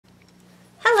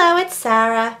Hello, it's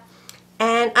Sarah,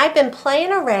 and I've been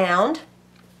playing around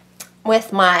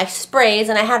with my sprays,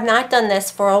 and I have not done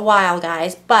this for a while,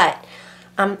 guys, but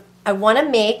I want to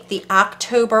make the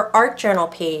October art journal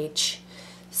page.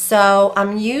 So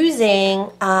I'm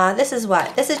using, this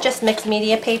is just mixed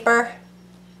media paper,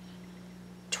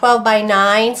 12 by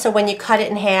 9, so when you cut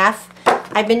it in half.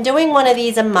 I've been doing one of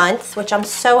these a month, which I'm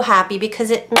so happy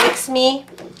because it makes me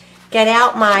get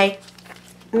out my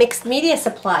mixed media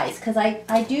supplies, because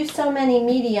I do so many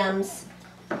mediums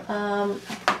and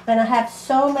I have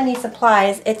so many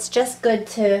supplies. It's just good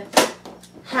to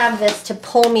have this to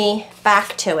pull me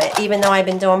back to it, even though I've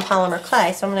been doing polymer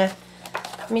clay. So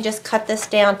let me just cut this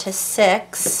down to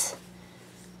 6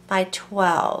 by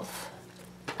 12,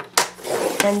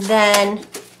 and then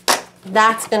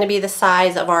that's going to be the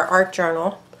size of our art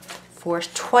journal for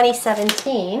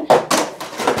 2017.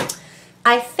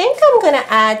 I think I'm going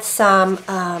to add some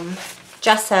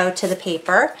gesso to the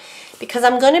paper because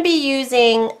I'm going to be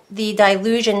using the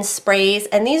Dylusion sprays,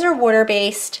 and these are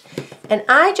water-based, and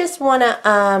I just want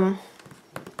to,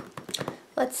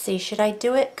 let's see, should I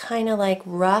do it kind of like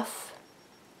rough?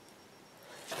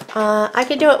 I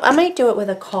could do it, I might do it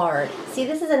with a card. See,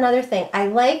 this is another thing. I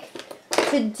like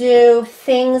to do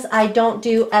things I don't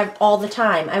do all the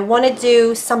time. I want to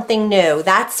do something new.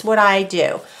 That's what I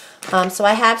do. So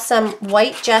I have some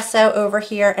white gesso over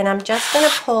here, and I'm just going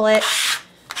to pull it,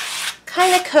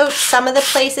 kind of coat some of the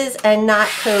places and not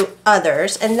coat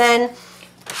others. And then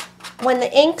when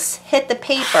the inks hit the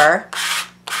paper,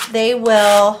 they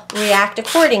will react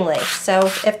accordingly. So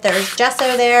if there's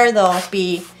gesso there, there'll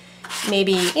be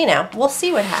maybe, you know, we'll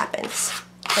see what happens.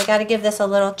 I got to give this a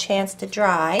little chance to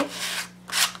dry.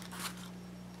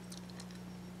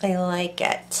 I like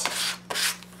it.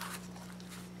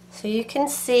 So you can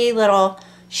see little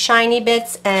shiny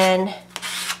bits and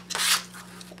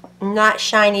not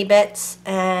shiny bits,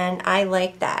 and I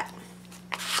like that.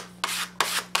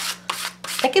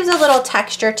 It gives a little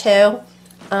texture too,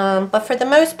 but for the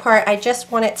most part I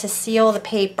just want it to seal the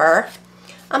paper.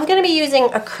 I'm going to be using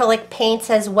acrylic paints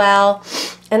as well,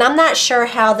 and I'm not sure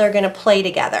how they're going to play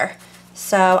together.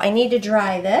 So I need to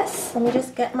dry this. Let me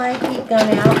just get my heat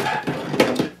gun out.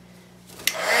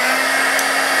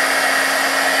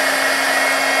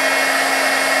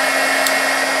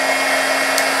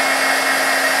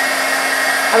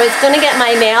 I was going to get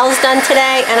my nails done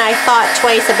today, and I thought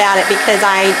twice about it because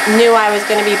I knew I was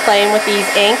going to be playing with these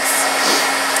inks.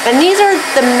 And these are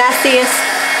the messiest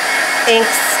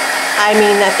inks, I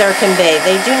mean, that there can be.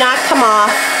 They do not come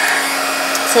off.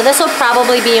 So this will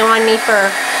probably be on me for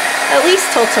at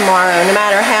least till tomorrow, no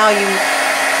matter how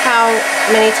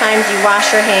many times you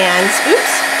wash your hands.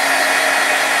 Oops.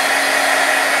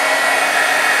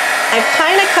 I've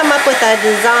kind of come up with a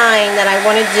design that I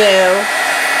want to do.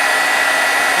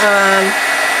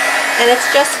 And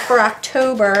it's just for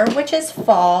October, which is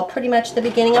fall, pretty much the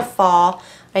beginning of fall.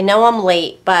 I know I'm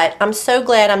late, but I'm so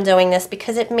glad I'm doing this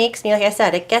because it makes me, like I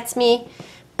said, it gets me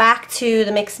back to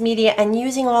the mixed media and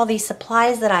using all these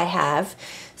supplies that I have.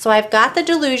 So I've got the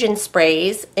Dylusion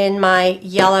sprays in my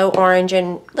yellow, orange,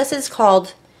 and this is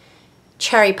called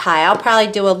Cherry Pie. I'll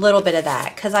probably do a little bit of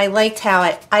that because I liked how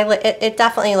it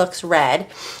definitely looks red.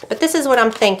 But this is what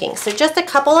I'm thinking. So just a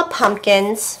couple of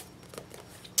pumpkins.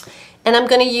 And I'm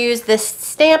going to use this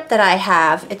stamp that I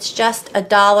have. It's just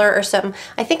 $1 or something.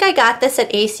 I think I got this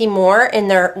at AC Moore in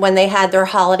when they had their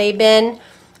holiday bin.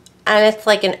 And it's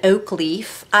like an oak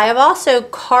leaf. I have also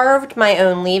carved my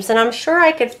own leaves, and I'm sure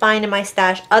I could find in my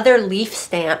stash other leaf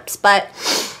stamps. But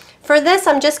for this,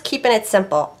 I'm just keeping it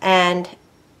simple. And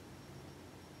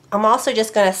I'm also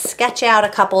just going to sketch out a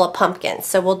couple of pumpkins.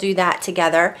 So we'll do that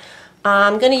together.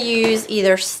 I'm going to use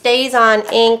either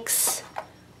StazOn inks,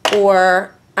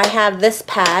 or I have this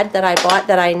pad that I bought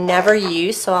that I never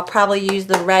use, so I'll probably use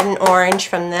the red and orange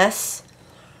from this.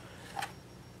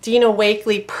 Dina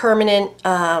Wakley Permanent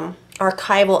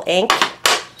Archival ink.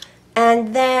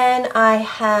 And then I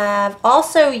have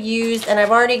also used, and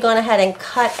I've already gone ahead and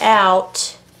cut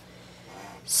out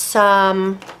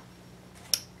some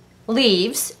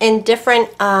leaves in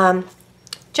different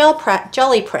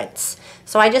jelly prints.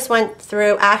 So I just went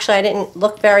through, actually I didn't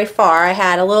look very far. I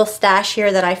had a little stash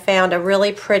here that I found a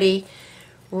really pretty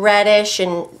reddish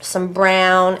and some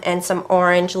brown and some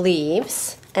orange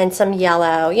leaves and some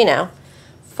yellow, you know,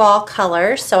 fall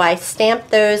colors. So I stamped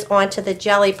those onto the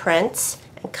jelly prints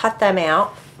and cut them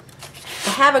out. I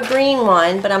have a green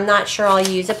one, but I'm not sure I'll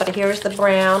use it, but here's the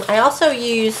brown. I also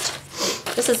used,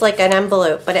 this is like an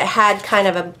envelope, but it had kind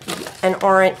of an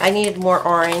orange, I needed more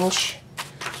orange.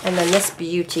 And then this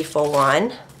beautiful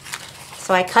one.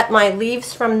 So I cut my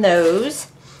leaves from those.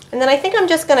 And then I think I'm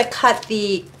just going to cut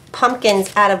the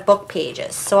pumpkins out of book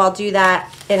pages. So I'll do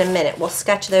that in a minute. We'll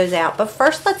sketch those out. But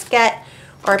first let's get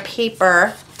our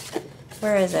paper.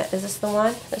 Where is it? Is this the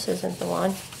one? This isn't the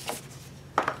one.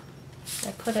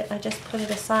 I just put it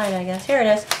aside, I guess. Here it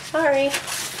is. Sorry.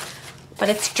 But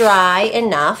it's dry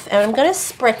enough, and I'm going to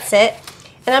spritz it.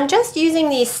 And I'm just using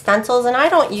these stencils, and I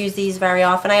don't use these very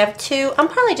often. I have two. I'm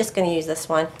probably just going to use this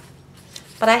one.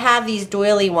 But I have these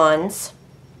doily ones.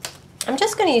 I'm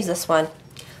just going to use this one.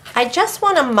 I just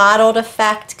want a mottled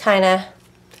effect, kind of.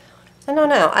 I don't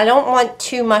know. I don't want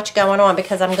too much going on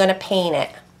because I'm going to paint it.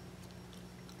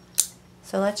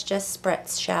 So let's just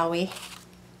spritz, shall we?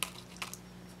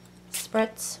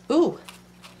 Spritz. Ooh.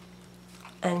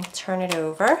 And turn it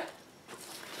over.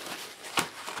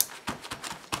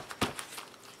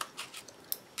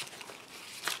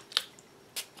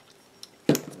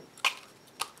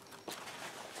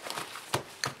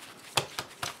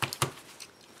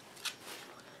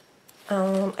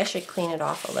 I should clean it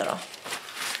off a little.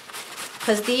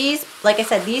 Because these, like I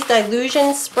said, these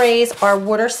Dylusion sprays are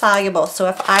water soluble. So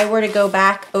if I were to go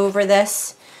back over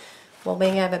this, well,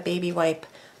 maybe I have a baby wipe,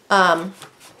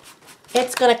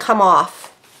 it's going to come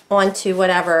off onto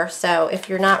whatever. So if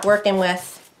you're not working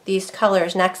with these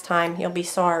colors next time, you'll be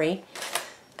sorry.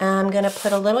 I'm going to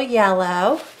put a little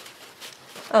yellow.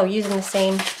 Oh, using the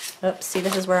same, oops, see,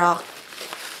 this is where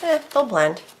they'll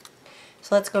blend.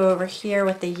 So let's go over here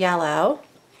with the yellow.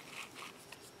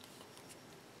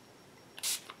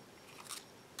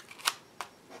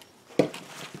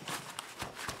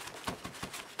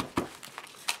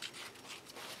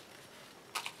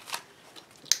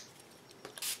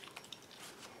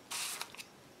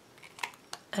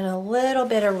 And a little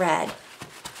bit of red.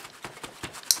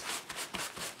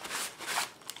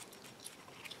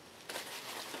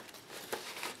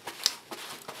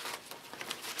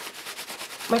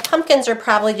 My pumpkins are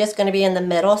probably just going to be in the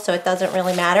middle, so it doesn't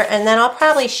really matter. And then I'll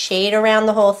probably shade around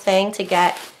the whole thing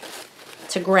to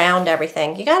ground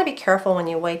everything. You got to be careful when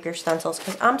you wipe your stencils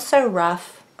because I'm so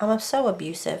rough. I'm so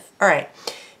abusive. All right,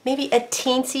 maybe a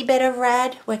teensy bit of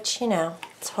red, which, you know,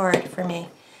 it's hard for me.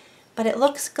 But it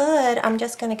looks good. I'm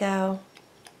just going to go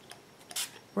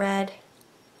red,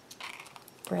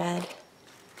 red,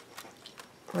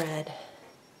 red,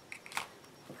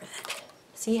 red.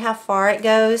 See how far it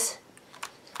goes?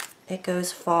 It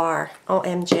goes far.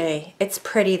 OMG. It's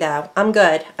pretty though. I'm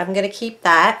good. I'm going to keep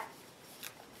that.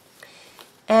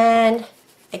 And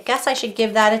I guess I should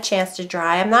give that a chance to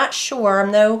dry. I'm not sure.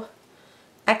 I'm no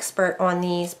expert on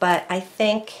these, but I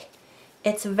think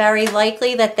it's very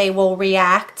likely that they will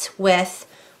react with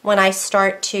when I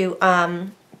start to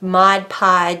Mod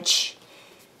Podge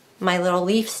my little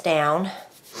leaves down.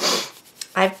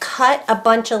 I've cut a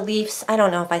bunch of leaves. I don't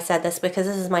know if I said this because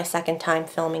this is my second time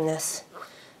filming this.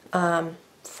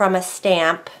 From a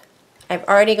stamp. I've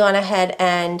already gone ahead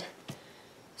and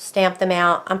stamped them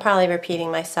out. I'm probably repeating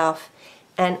myself.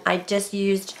 And I just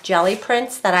used jelly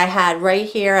prints that I had right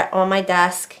here on my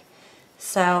desk.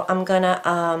 So I'm going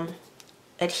to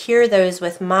adhere those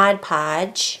with Mod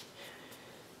Podge.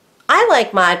 I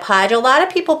like Mod Podge. A lot of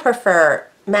people prefer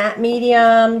matte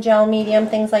medium, gel medium,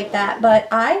 things like that. But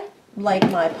I like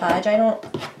Mod Podge. I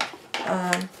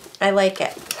like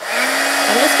it.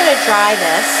 I'm just going to dry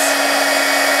this.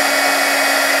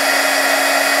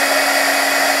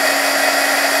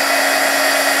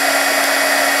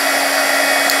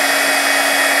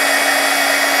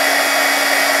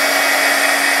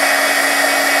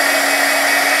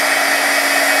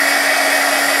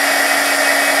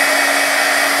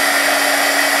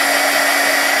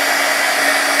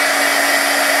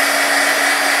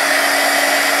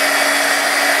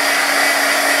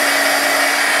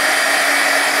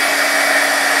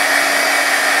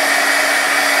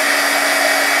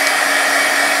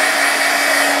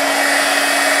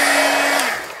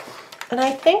 And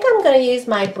I think I'm going to use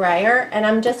my brayer, and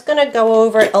I'm just going to go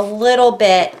over it a little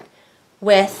bit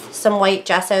with some white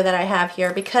gesso that I have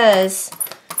here because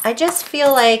I just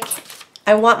feel like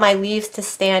I want my leaves to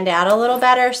stand out a little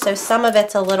better, so some of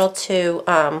it's a little too,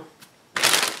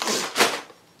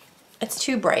 it's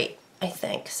too bright, I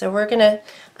think. So we're going to,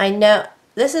 I know,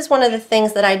 this is one of the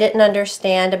things that I didn't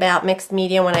understand about mixed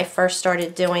media when I first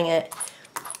started doing it.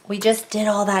 We just did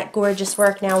all that gorgeous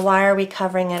work, now why are we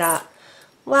covering it up?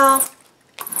 Well,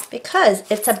 because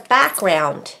it's a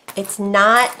background. It's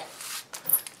not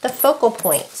the focal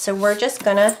point. So we're just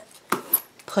going to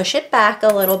push it back a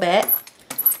little bit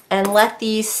and let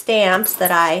these stamps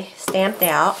that I stamped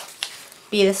out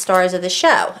be the stars of the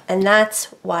show. And that's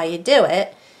why you do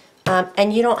it.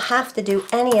 And you don't have to do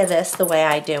any of this the way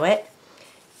I do it.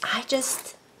 I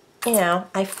just, you know,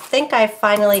 I think I've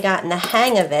finally gotten the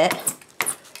hang of it.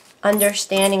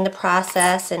 understanding the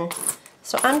process, and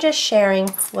so I'm just sharing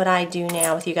what I do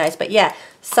now with you guys. But yeah,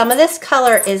 some of this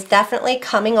color is definitely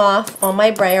coming off on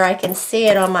my brayer. I can see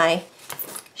it on my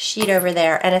sheet over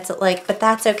there, and it's like, but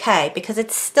that's okay because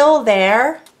it's still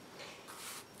there.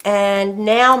 And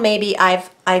now maybe I've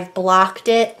blocked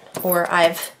it, or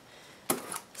I've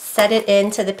set it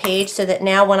into the page so that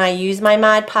now when I use my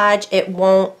Mod Podge, it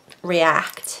won't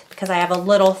react because I have a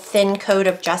little thin coat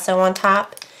of gesso on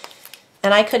top.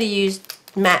 And I could have used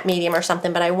matte medium or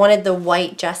something, but I wanted the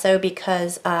white gesso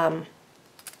because,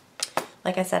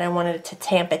 like I said, I wanted it to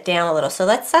tamp it down a little. So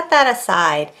let's set that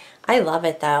aside. I love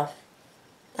it though.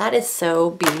 That is so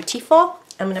beautiful.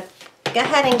 I'm going to go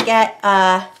ahead and get,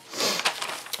 I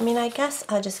mean, I guess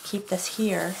I'll just keep this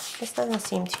here. This doesn't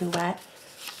seem too wet.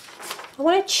 I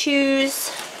want to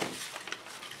choose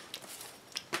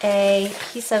a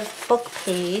piece of book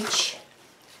page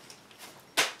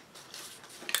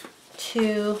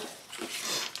to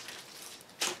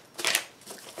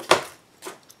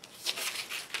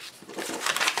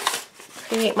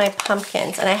create my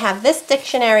pumpkins. And I have this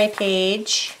dictionary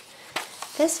page.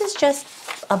 This is just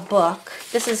a book.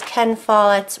 This is Ken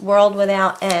Follett's World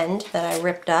Without End that I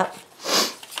ripped up.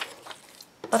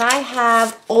 But I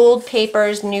have old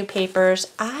papers, new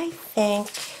papers. I think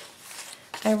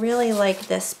I really like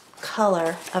this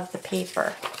color of the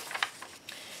paper.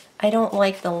 I don't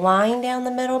like the line down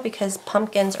the middle because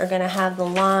pumpkins are going to have the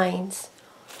lines.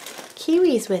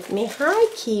 Kiwi's with me. Hi,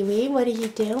 Kiwi. What are you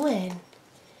doing?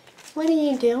 What are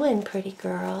you doing, pretty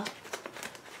girl?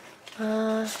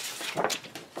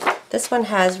 This one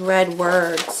has red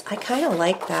words. I kind of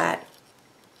like that.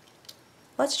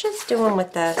 Let's just do them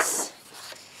with this.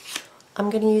 I'm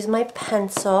going to use my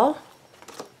pencil.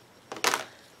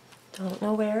 Don't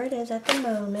know where it is at the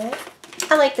moment.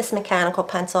 I like this mechanical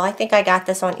pencil. I think I got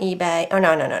this on eBay. Oh,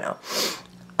 no.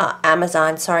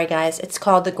 Amazon. Sorry, guys. It's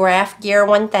called the Graph Gear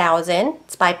 1000.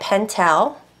 It's by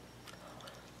Pentel.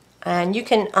 And you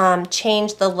can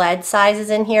change the lead sizes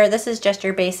in here. This is just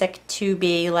your basic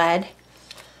 2B lead.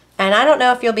 And I don't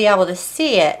know if you'll be able to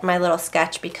see it, my little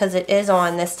sketch, because it is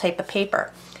on this type of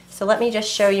paper. So let me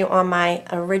just show you on my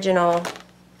original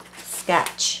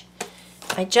sketch.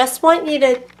 I just want you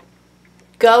to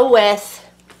go with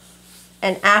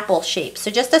an apple shape. So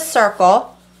just a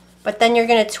circle, but then you're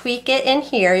going to tweak it in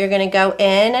here. You're going to go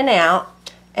in and out,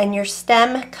 and your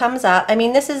stem comes up. I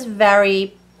mean, this is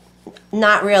very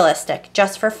not realistic,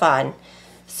 just for fun.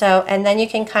 So, and then you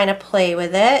can kind of play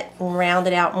with it and round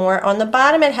it out more. On the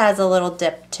bottom it has a little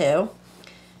dip too.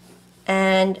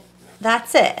 And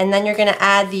that's it. And then you're going to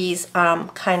add these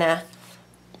kind of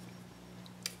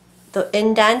the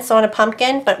indents on a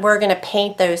pumpkin, but we're going to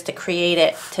paint those to create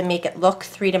it, to make it look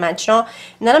three-dimensional.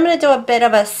 And then I'm going to do a bit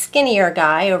of a skinnier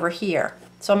guy over here.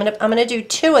 So I'm going to do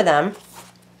two of them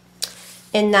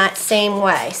in that same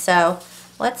way. So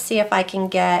let's see if I can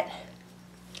get,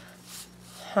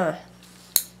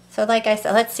 So like I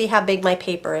said, let's see how big my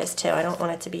paper is too. I don't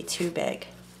want it to be too big.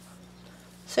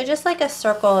 So just like a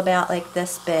circle about like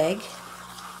this big.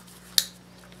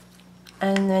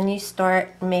 And then you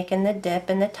start making the dip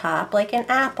in the top like an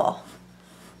apple.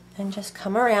 And just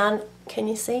come around. Can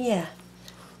you see? Yeah.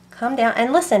 Come down.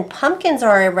 And listen, pumpkins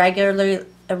are irregular.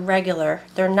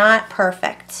 They're not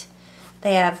perfect.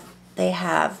 They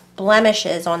have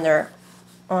blemishes on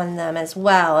them as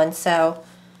well. And so,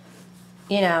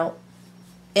 you know,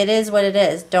 it is what it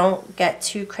is. Don't get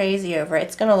too crazy over it.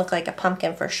 It's going to look like a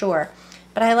pumpkin for sure.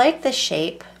 But I like the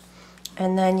shape.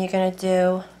 And then you're going to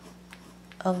do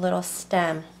a little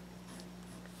stem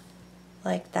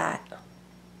like that.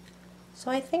 So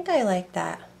I think I like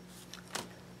that.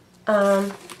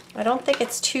 I don't think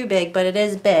it's too big, but it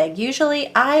is big.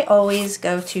 Usually I always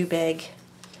go too big.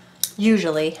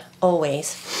 Usually,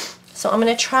 always. So I'm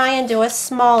going to try and do a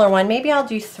smaller one. Maybe I'll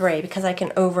do 3 because I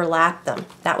can overlap them.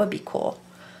 That would be cool.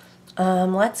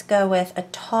 Let's go with a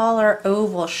taller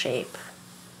oval shape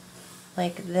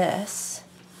like this.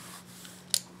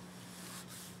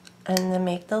 And then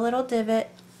make the little divot,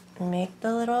 make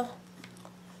the little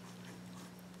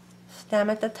stem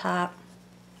at the top,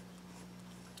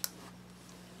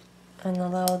 and the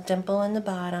little dimple in the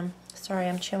bottom. Sorry,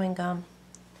 I'm chewing gum.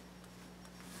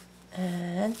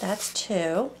 And that's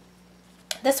 2.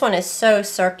 This one is so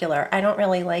circular. I don't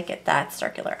really like it that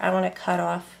circular. I want to cut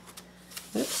off,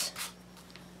 oops,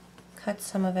 cut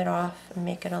some of it off and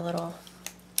make it a little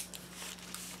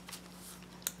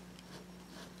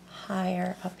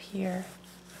higher up here.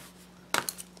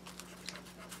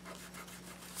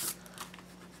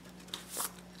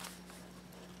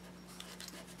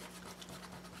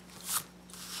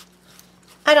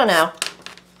 I don't know.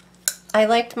 I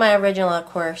liked my original, of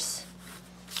course.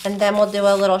 And then we'll do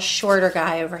a little shorter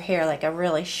guy over here, like a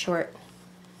really short,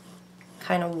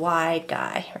 kind of wide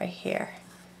guy right here.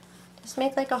 Just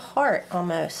make like a heart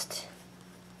almost.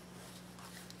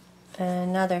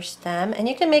 Another stem, and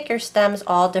you can make your stems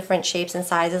all different shapes and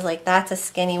sizes. Like that's a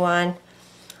skinny one.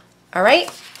 All right,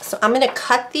 so I'm going to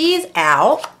cut these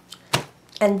out,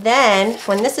 and then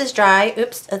when this is dry,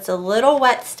 oops, it's a little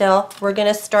wet still, we're going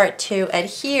to start to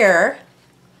adhere.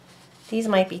 These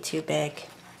might be too big.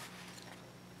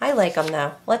 I like them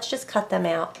though. Let's just cut them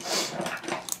out.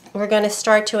 We're going to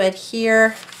start to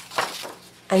adhere,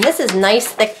 and this is nice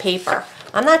thick paper.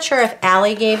 I'm not sure if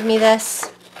Allie gave me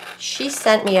this. She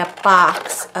sent me a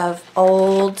box of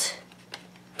old,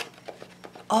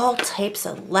 all types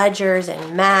of ledgers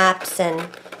and maps and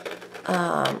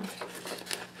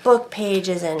book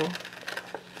pages and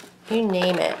you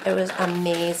name it. It was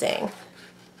amazing.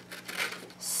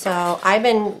 So I've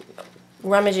been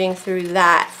rummaging through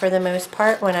that for the most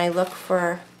part when I look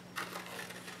for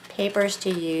papers to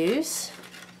use.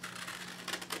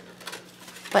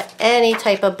 But any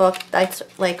type of book that's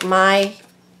like my...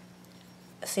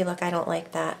 See, look, I don't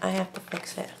like that. I have to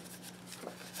fix it.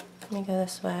 Let me go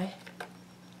this way.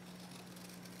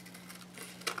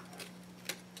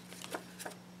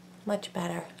 Much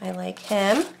better. I like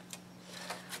him.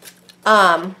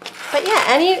 But yeah,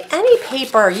 any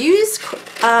paper. Use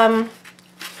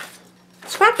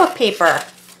scrapbook paper.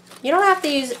 You don't have to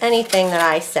use anything that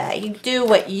I say. You do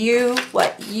what you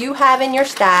have in your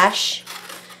stash.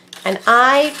 And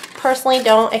I personally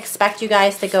don't expect you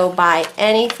guys to go buy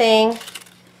anything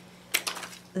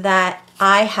that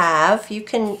I have. You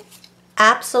can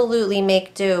absolutely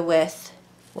make do with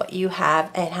what you have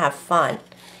and have fun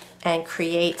and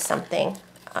create something.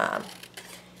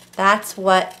 That's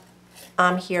what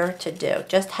I'm here to do.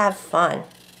 Just have fun.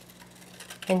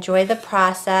 Enjoy the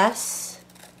process.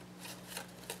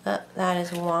 Oh, that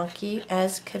is wonky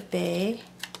as could be.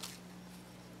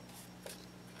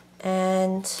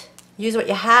 And use what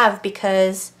you have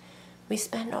because we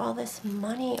spend all this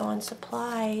money on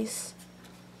supplies.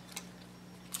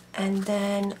 And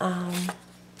then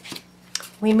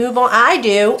we move on.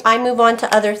 I move on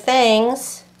to other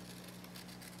things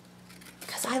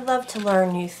because I love to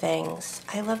learn new things.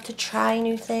 I love to try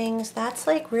new things. That's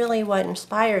like really what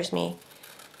inspires me.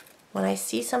 When I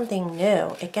see something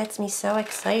new, it gets me so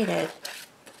excited.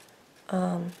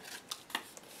 And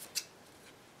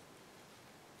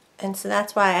so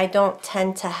that's why I don't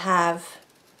tend to have...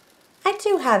 I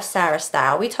do have Sarah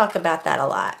style. We talk about that a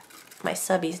lot. My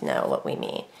subbies know what we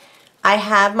mean. I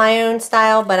have my own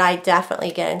style, but I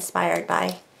definitely get inspired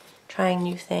by trying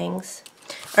new things.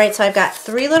 All right, so I've got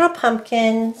 3 little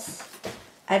pumpkins.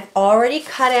 I've already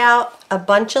cut out a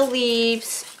bunch of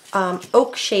leaves,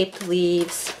 oak-shaped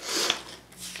leaves.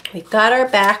 We've got our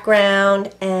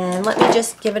background, and let me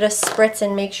just give it a spritz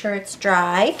and make sure it's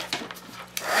dry.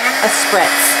 A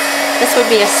spritz. This would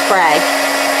be a spray.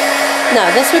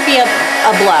 No, this would be a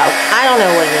blow. I don't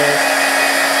know what it is.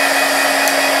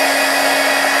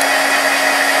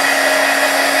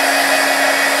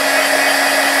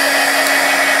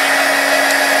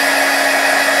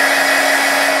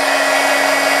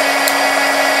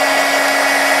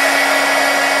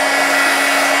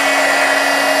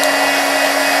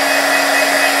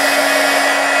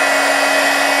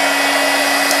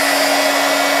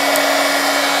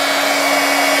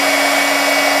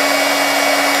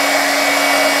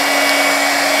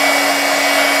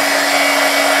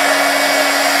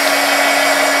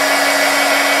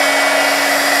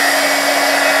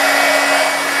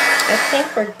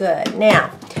 We're good. Now,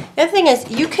 the other thing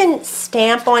is you can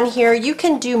stamp on here. You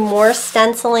can do more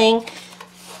stenciling.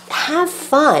 Have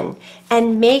fun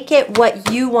and make it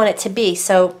what you want it to be.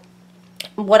 So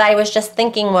what I was just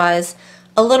thinking was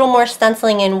a little more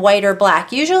stenciling in white or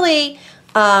black. Usually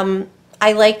I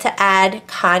like to add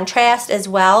contrast as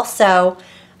well. So,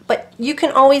 but you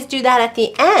can always do that at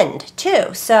the end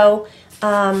too. So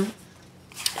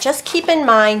just keep in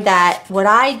mind that what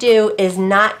I do is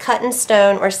not cut in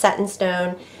stone or set in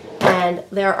stone. And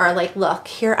there are like, look,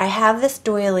 here I have this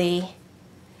doily.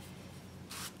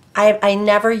 I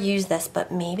never use this,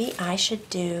 but maybe I should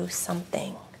do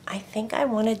something. I think I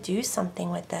want to do something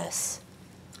with this.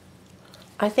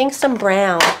 I think some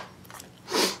brown.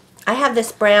 I have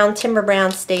this brown, timber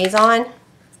brown stays on.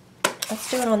 Let's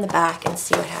do it on the back and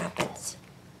see what happens.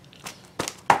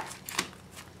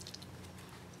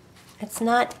 It's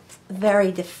not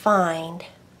very defined.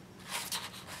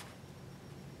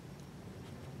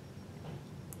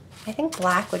 I think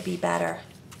black would be better.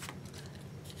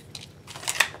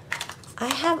 I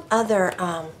have other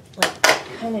like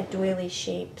kind of doily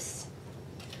shapes.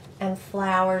 and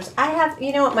flowers. I have,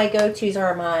 you know what my go-tos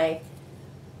are, my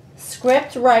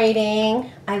script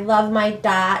writing. I love my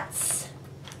dots,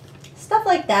 stuff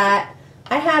like that.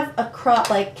 I have a crop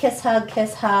like kiss, hug,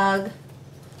 kiss, hug.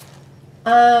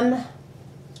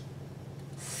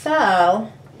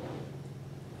 So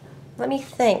let me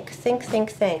think.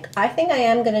 I think I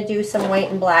am going to do some white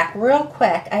and black real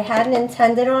quick. I hadn't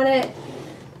intended on it,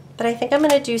 but I think I'm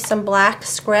going to do some black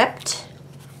script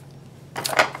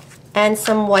and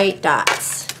some white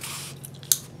dots.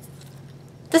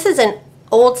 This is an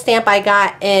old stamp I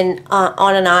got in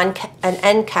on an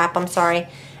end cap, I'm sorry,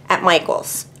 at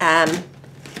Michael's.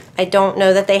 I don't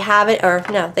know that they have it, or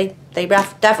no, they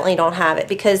definitely don't have it,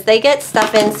 because they get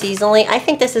stuff in seasonally. I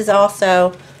think this is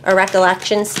also a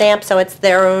Recollection stamp, so it's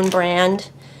their own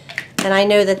brand. And I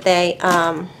know that they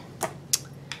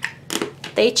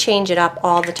change it up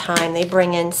all the time. They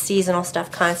bring in seasonal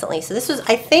stuff constantly. So this was,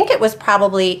 I think it was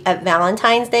probably at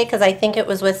Valentine's Day, because I think it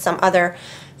was with some other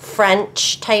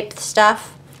French type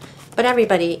stuff. But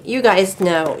everybody, you guys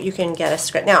know you can get a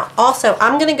script. Now, also,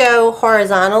 I'm going to go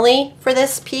horizontally for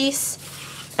this piece,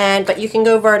 but you can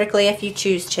go vertically if you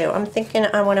choose to. I'm thinking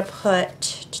I want to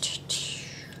put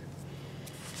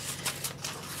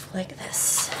like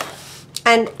this.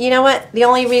 And you know what? The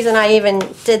only reason I even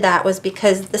did that was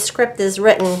because the script is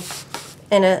written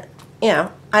in a, you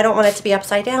know, I don't want it to be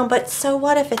upside down, but so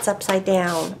what if it's upside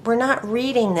down? We're not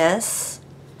reading this.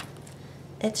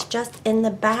 It's just in the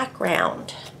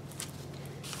background.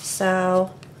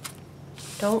 So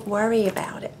don't worry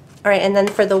about it. All right, and then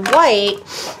for the white,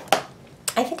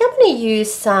 I think I'm going to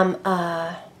use some,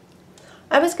 I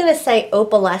was going to say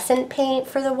opalescent paint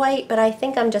for the white, but I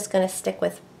think I'm just going to stick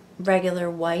with regular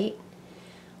white.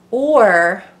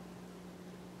 Or,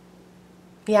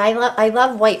 yeah, I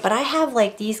love white, but I have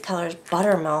like these colors,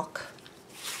 buttermilk.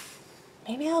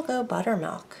 Maybe I'll go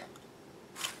buttermilk.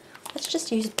 Let's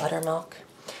just use buttermilk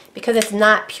because it's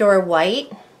not pure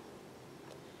white.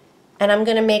 And I'm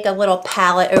going to make a little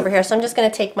palette over here. So I'm just going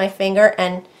to take my finger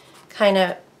and kind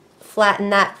of flatten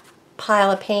that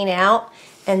pile of paint out.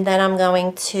 And then I'm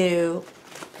going to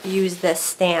use this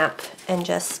stamp and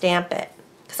just stamp it.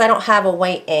 Because I don't have a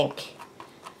white ink.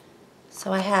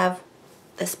 So I have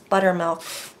this buttermilk.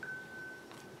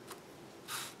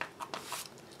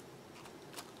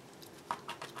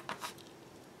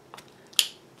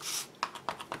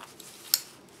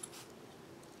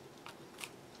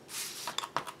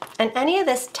 And any of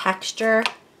this texture,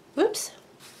 oops,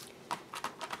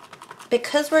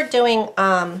 because we're doing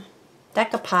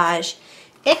decoupage,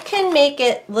 it can make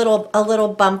it a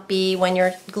little bumpy when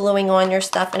you're gluing on your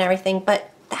stuff and everything,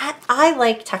 but I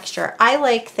like texture. I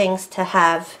like things to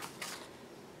have.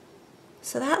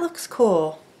 So that looks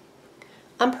cool.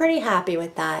 I'm pretty happy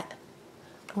with that.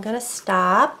 I'm gonna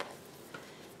stop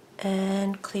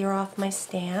and clear off my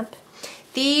stamp.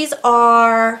 These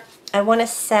are, I want to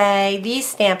say, these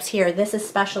stamps here, this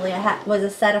especially, was a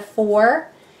set of 4,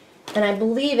 and I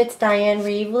believe it's Diane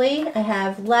Reevely. I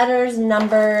have letters,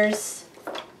 numbers,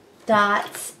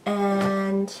 dots,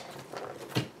 and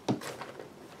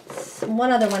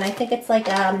one other one. I think it's like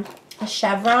a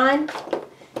chevron.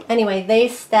 Anyway, they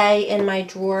stay in my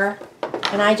drawer,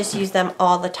 and I just use them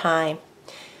all the time.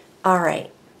 All right.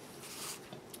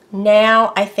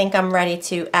 Now I think I'm ready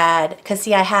to add, because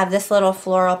see, I have this little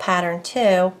floral pattern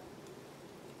too.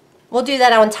 We'll do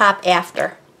that on top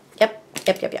after. Yep.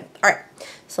 All right,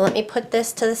 so let me put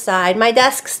this to the side. My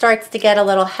desk starts to get a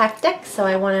little hectic, so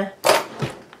I want to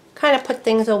kind of put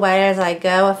things away as I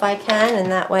go if I can,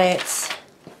 and that way it's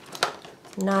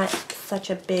not such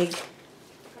a big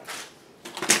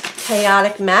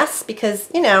chaotic mess, because,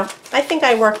 you know, I think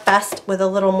I work best with a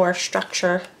little more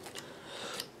structure.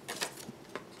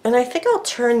 And I think I'll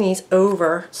turn these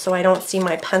over so I don't see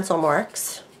my pencil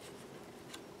marks.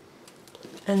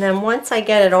 And then once I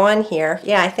get it on here,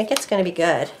 yeah, I think it's going to be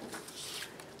good.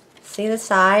 See the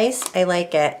size? I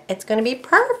like it. It's going to be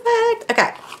perfect.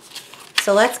 Okay,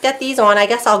 so let's get these on. I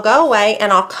guess I'll go away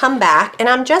and I'll come back. And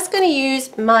I'm just going to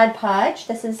use Mod Podge.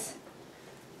 This is,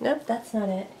 nope, that's not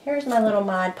it. Here's my little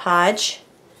Mod Podge.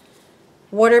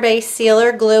 Water-based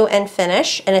sealer, glue, and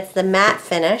finish. And it's the matte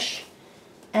finish.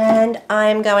 And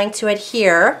I'm going to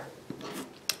adhere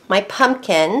my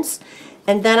pumpkins.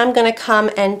 And then I'm going to come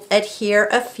and adhere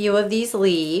a few of these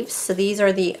leaves. So these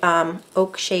are the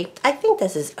oak shaped. I think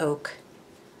this is oak.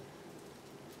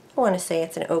 I want to say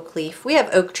it's an oak leaf. We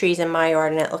have oak trees in my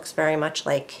yard and it looks very much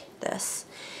like this.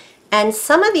 And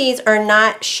some of these are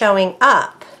not showing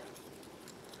up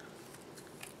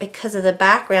because of the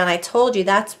background. I told you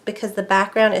that's because the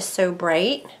background is so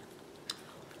bright.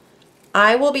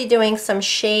 I will be doing some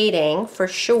shading for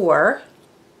sure.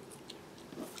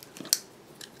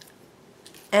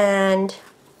 and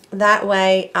that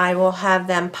way I will have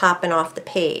them popping off the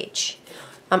page.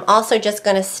 I'm also just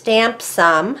going to stamp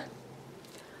some,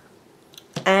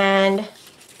 and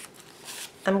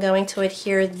I'm going to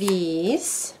adhere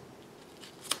these.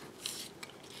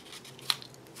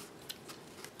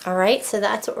 Alright, so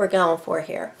that's what we're going for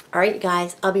here. Alright, you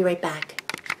guys, I'll be right back.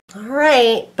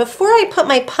 Alright, before I put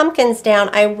my pumpkins down,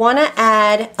 I want to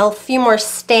add a few more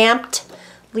stamped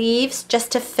leaves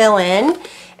just to fill in.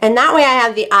 And that way I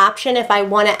have the option, if I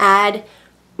want to add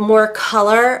more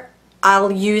color,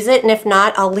 I'll use it, and if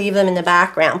not, I'll leave them in the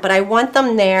background. But I want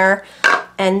them there,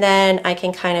 and then I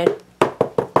can kind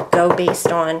of go based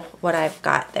on what I've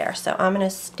got there. So I'm going to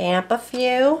stamp a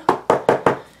few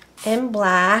in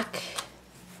black.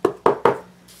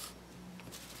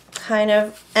 Kind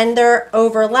of, and they're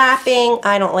overlapping.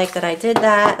 I don't like that I did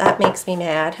that. That makes me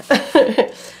mad.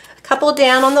 A couple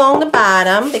down along the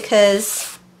bottom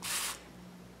because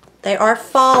they are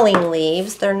falling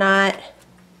leaves. They're not.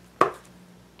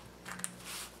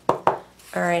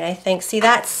 Alright, I think, see,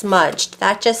 that smudged.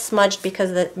 That just smudged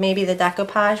because maybe the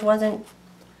decoupage wasn't,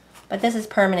 but this is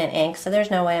permanent ink, so there's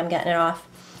no way I'm getting it off.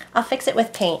 I'll fix it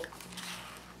with paint.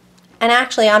 And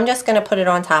actually, I'm just going to put it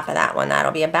on top of that one.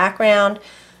 That'll be a background.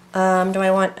 Do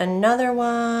I want another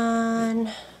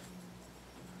one?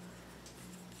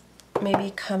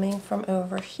 Maybe coming from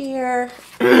over here.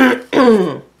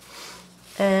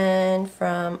 And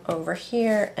from over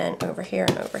here, and over here,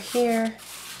 and over here.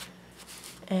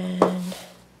 And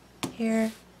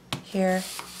here, here.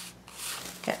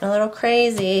 Getting a little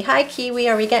crazy. Hi, Kiwi.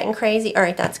 Are we getting crazy? All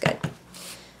right, that's good.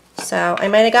 So I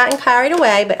might have gotten carried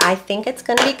away, but I think it's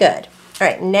going to be good. All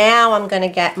right, now I'm going to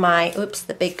get my, oops,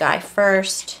 the big guy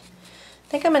first. I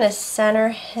think I'm going to center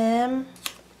him.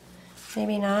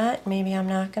 Maybe not. Maybe I'm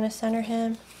not going to center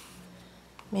him.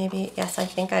 Maybe, yes, I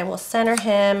think I will center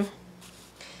him.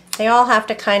 They all have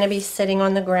to kind of be sitting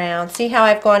on the ground. See how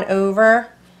I've gone over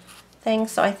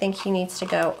things? So I think he needs to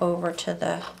go over to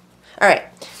the... All right,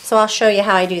 so I'll show you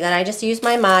how I do that. I just use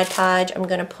my Mod Podge. I'm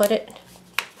going to put it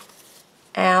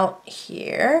out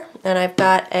here, and I've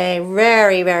got a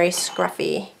very, very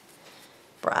scruffy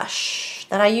brush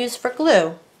that I use for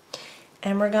glue,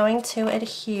 and we're going to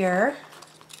adhere,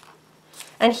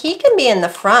 and he can be in the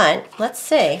front. Let's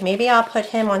see, maybe I'll put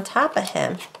him on top of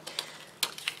him,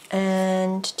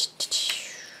 and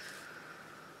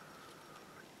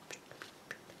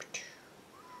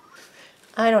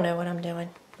I don't know what I'm doing.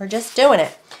 We're just doing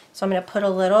it. So I'm going to put a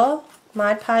little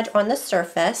Mod Podge on the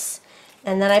surface,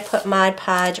 and then I put Mod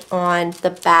Podge on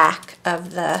the back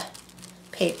of the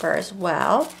paper as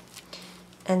well.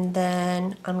 And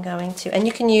then I'm going to, and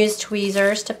you can use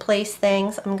tweezers to place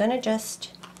things. I'm going to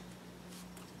just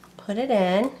put it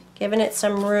in, giving it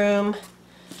some room.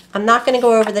 I'm not going to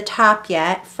go over the top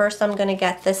yet. First I'm going to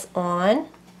get this on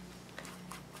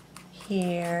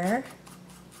here.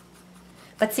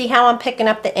 But see how I'm picking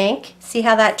up the ink? See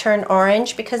how that turned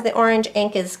orange? Because the orange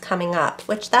ink is coming up,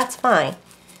 which that's fine.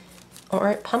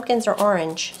 Pumpkins are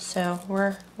orange, so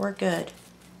we're good.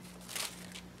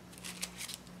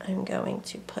 I'm going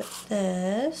to put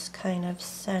this kind of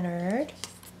centered,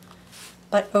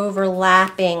 but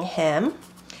overlapping him.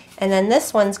 And then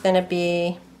this one's going to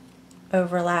be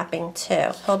overlapping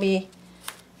too. He'll be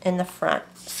in the front.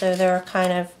 So they're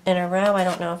kind of in a row. I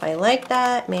don't know if I like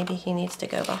that. Maybe he needs to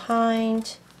go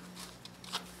behind.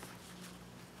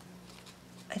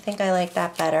 I think I like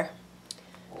that better.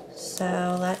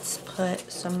 So let's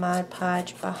put some Mod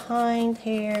Podge behind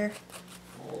here.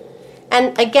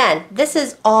 And again, this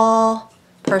is all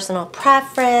personal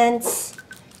preference,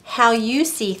 how you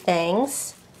see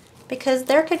things, because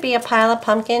there could be a pile of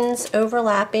pumpkins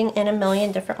overlapping in a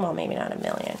million different, well, maybe not a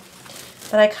million,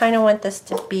 but I kind of want this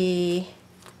to be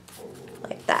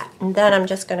like that. And then I'm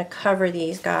just going to cover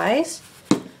these guys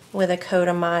with a coat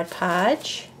of Mod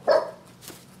Podge.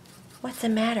 What's the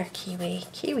matter, Kiwi?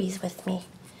 Kiwi's with me.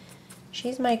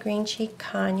 She's my green-cheeked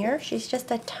conure. She's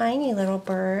just a tiny little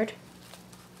bird,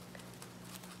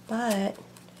 but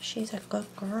she's a good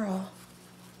girl.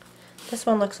 This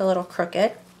one looks a little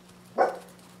crooked,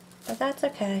 but that's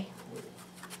okay.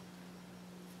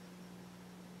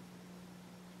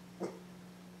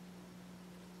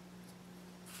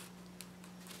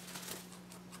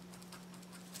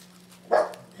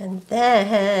 And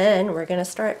then we're going to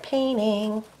start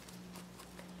painting.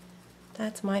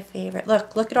 That's my favorite.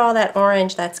 Look at all that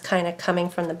orange that's kind of coming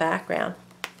from the background.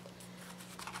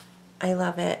 I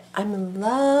love it. I'm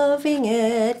loving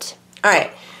it. All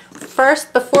right,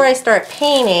 first, before I start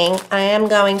painting, I am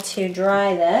going to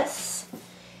dry this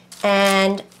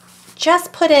and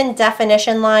just put in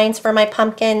definition lines for my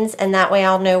pumpkins, and that way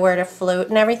I'll know where to float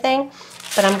and everything.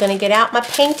 but I'm going to get out my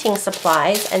painting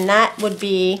supplies, and that would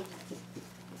be,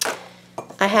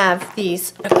 I have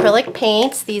these acrylic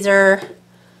paints. These are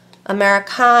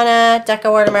Americana,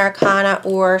 DecoArt Americana,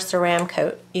 or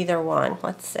Ceramcoat, either one.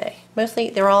 Let's see. Mostly,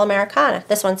 they're all Americana.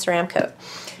 This one's Ceramcoat.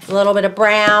 A little bit of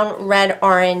brown, red,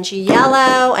 orange,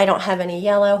 yellow. I don't have any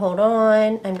yellow. Hold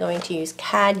on. I'm going to use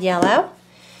Cad Yellow.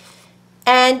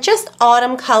 And just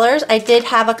autumn colors. I did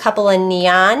have a couple of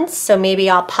neons, so maybe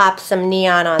I'll pop some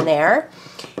neon on there.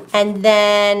 And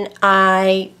then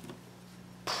I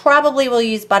probably will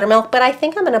use buttermilk, but I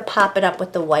think I'm going to pop it up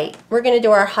with the white. We're going to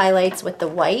do our highlights with the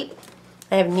white.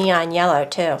 I have neon yellow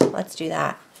too. Let's do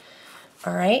that.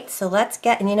 All right, so let's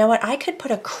get, and you know what? I could put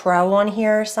a crow on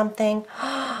here or something.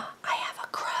 I have a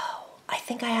crow. I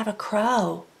think I have a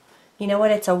crow. You know what?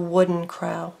 It's a wooden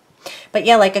crow. But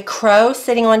yeah, like a crow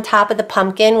sitting on top of the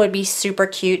pumpkin would be super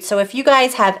cute. So if you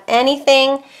guys have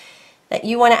anything that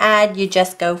you want to add, you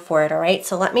just go for it, all right?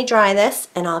 So let me dry this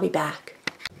and I'll be back.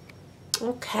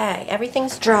 Okay,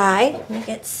 everything's dry. Let me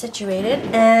get situated,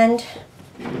 and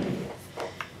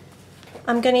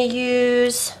I'm going to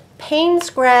use Payne's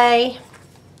Gray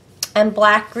and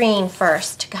Black Green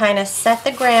first to kind of set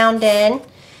the ground in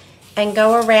and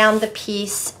go around the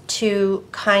piece to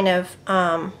kind of,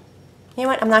 you know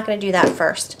what, I'm not going to do that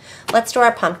first. Let's do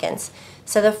our pumpkins.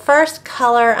 So the first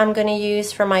color I'm going to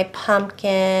use for my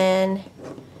pumpkin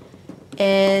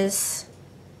is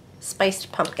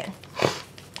Spiced Pumpkin.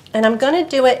 And I'm going to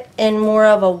do it in more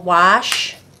of a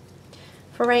wash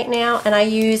for right now. And I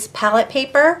use palette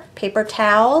paper, paper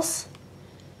towels,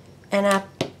 and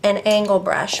an angle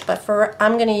brush. But for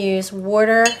I'm going to use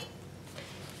water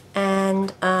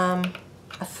and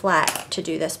a flat to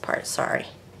do this part. Sorry,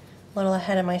 a little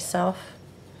ahead of myself.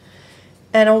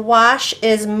 And a wash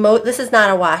is, this is not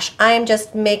a wash. I am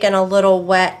just making a little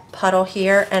wet puddle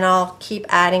here, and I'll keep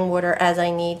adding water as I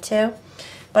need to.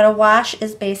 But a wash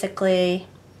is basically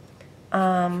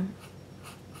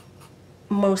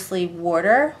mostly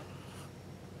water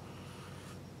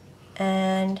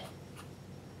and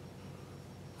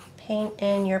paint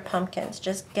in your pumpkins.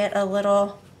 Just get a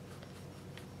little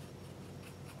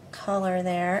color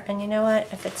there, and you know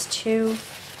what, if it's too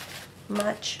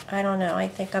much, I don't know, I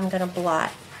think I'm gonna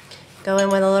blot. Go in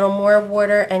with a little more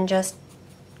water and just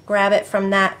grab it from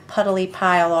that puddly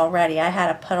pile already. I had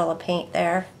a puddle of paint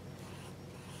there,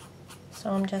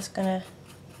 so I'm just gonna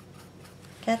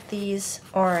get these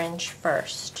orange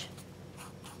first.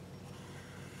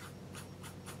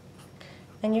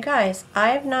 And you guys,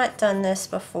 I've not done this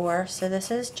before, so this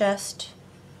is just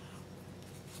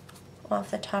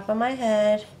off the top of my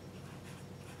head,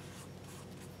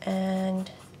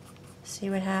 and see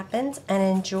what happens and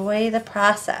enjoy the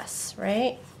process,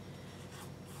 right?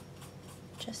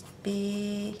 Just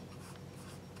be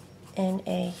in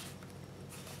a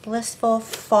blissful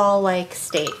fall-like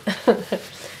state.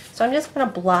 So I'm just going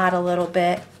to blot a little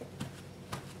bit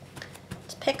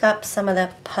to pick up some of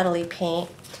the puddly paint,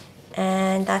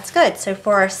 and that's good. So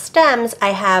for our stems, I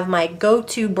have my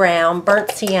go-to brown,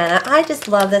 Burnt Sienna. I just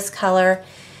love this color.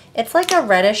 It's like a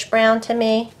reddish brown to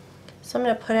me. So I'm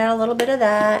going to put out a little bit of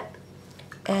that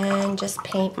and just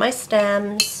paint my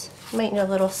stems. You might need a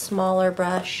little smaller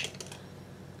brush.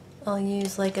 I'll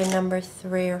use like a number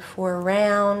 3 or 4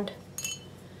 round.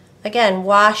 Again,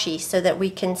 washy so that we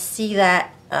can see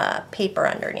that paper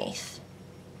underneath.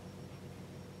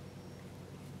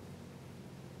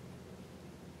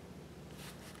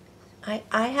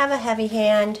 I have a heavy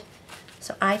hand,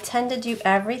 so I tend to do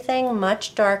everything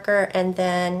much darker and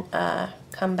then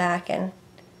come back and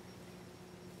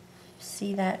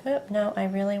see that, oh, no, I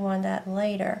really want that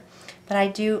lighter. But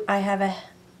I have a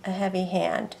heavy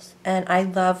hand, and I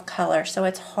love color, so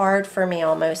it's hard for me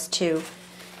almost to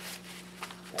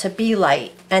be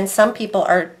light. And some people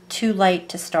are too light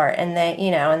to start, and they, you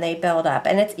know, and they build up.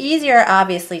 And it's easier,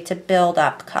 obviously, to build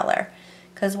up color,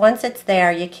 because once it's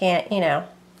there, you can't, you know,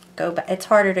 go back. It's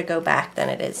harder to go back than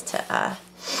it is to,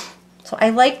 so I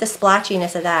like the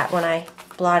splotchiness of that when I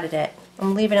blotted it.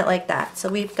 I'm leaving it like that. So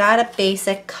we've got a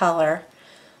basic color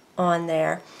on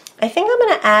there. I think I'm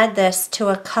going to add this to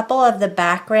a couple of the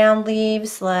background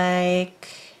leaves, like,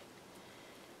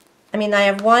 I mean, I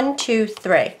have 1, 2,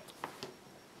 3.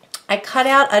 I cut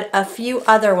out a few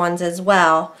other ones as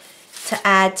well to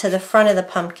add to the front of the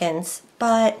pumpkins,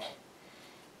 but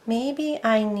maybe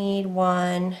I need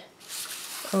one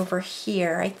over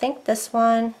here. I think this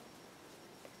one,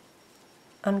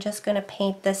 I'm just going to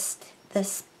paint this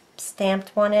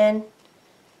stamped one in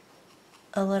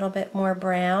a little bit more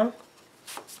brown.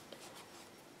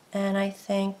 And I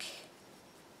think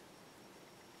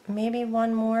maybe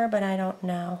one more, but I don't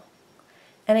know.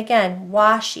 And again,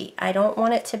 washy. I don't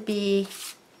want it to be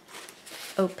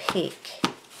opaque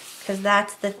because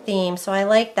that's the theme. So I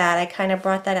like that. I kind of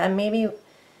brought that out. Maybe,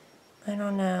 I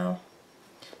don't know.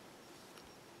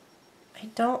 I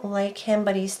don't like him,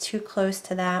 but he's too close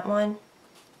to that one.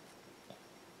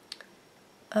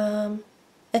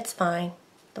 It's fine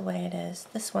the way it is.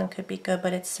 This one could be good,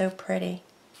 but it's so pretty.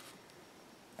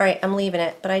 Alright, I'm leaving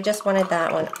it, but I just wanted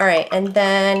that one. Alright, and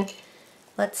then,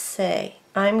 let's see.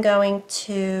 I'm going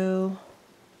to,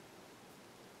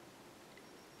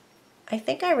 I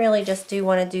think I really just do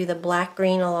want to do the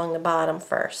black-green along the bottom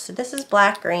first. So this is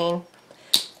black-green,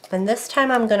 and this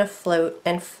time I'm going to float.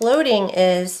 And floating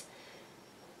is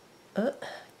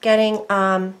getting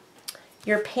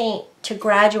your paint to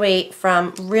graduate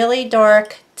from really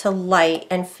dark to light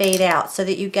and fade out so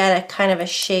that you get a kind of a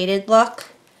shaded look.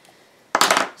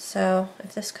 So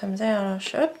if this comes out, I'll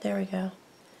show up. There we go.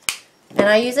 And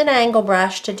I use an angle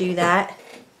brush to do that.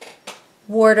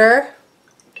 Water,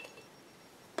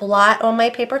 blot on my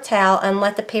paper towel, and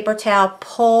let the paper towel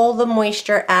pull the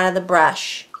moisture out of the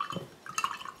brush.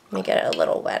 Let me get it a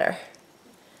little wetter.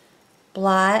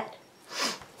 Blot.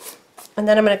 And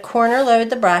then I'm going to corner load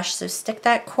the brush, so stick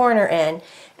that corner in,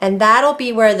 and that'll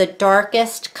be where the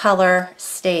darkest color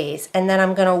stays. And then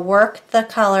I'm going to work the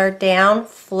color down,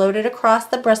 float it across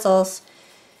the bristles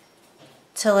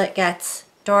till it gets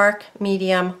dark,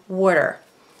 medium, water.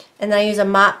 And then I use a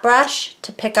mop brush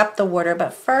to pick up the water,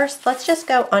 but first let's just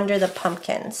go under the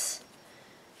pumpkins.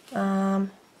 Kind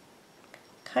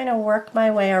of work my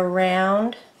way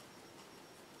around.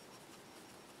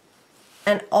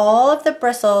 And all of the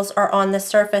bristles are on the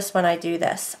surface when I do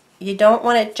this. You don't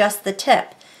want it just the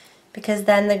tip, because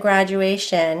then the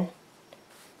graduation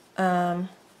so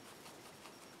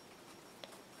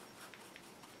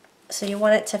you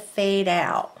want it to fade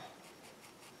out.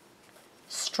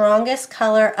 Strongest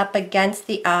color up against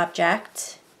the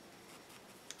object,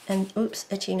 and oops,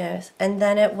 itchy nose, and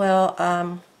then it will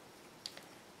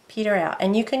peter out.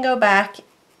 And you can go back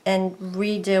and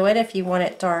redo it if you want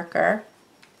it darker.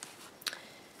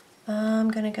 I'm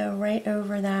going to go right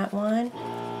over that one.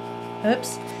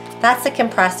 Oops, that's the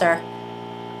compressor.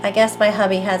 I guess my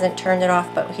hubby hasn't turned it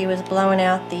off, but he was blowing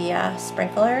out the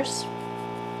sprinklers.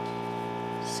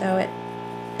 So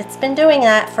it's been doing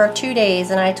that for 2 days,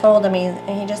 and I told him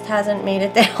he just hasn't made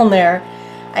it down there.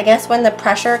 I guess when the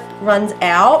pressure runs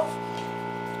out,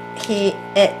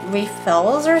 it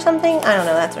refills or something. I don't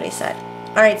know, that's what he said.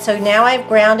 Alright, so now I've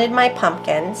grounded my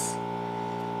pumpkins.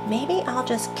 Maybe I'll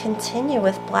just continue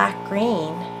with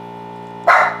black-green.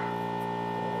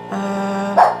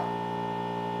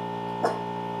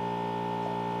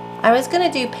 I was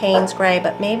going to do Payne's Gray,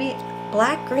 but maybe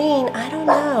black-green, I don't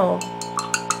know.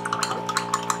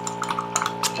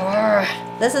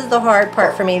 This is the hard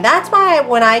part for me. That's why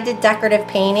when I did decorative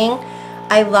painting,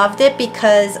 I loved it,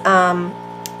 because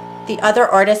the other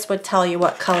artists would tell you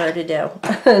what color to do,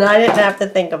 and I didn't have to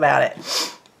think about it.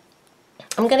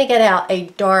 I'm going to get out a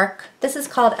dark, this is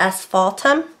called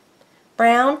Asphaltum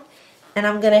brown, and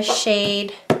I'm going to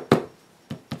shade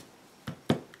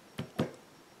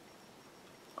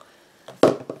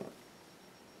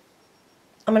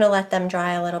I'm going to let them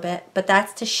dry a little bit, but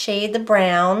that's to shade the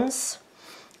browns.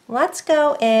 Let's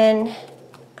go in,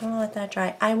 I'm going to let that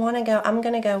dry. I'm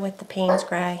going to go with the Payne's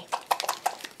Gray.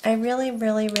 I really,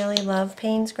 really, really love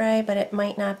Payne's Gray, but it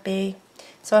might not be.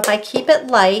 So if I keep it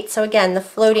light, so again, the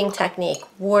floating technique,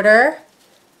 water,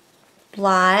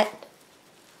 blot,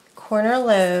 corner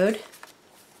load,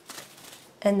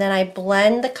 and then I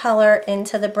blend the color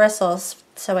into the bristles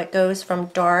so it goes from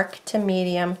dark to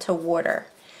medium to water.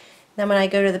 Then when I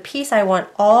go to the piece, I want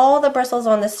all the bristles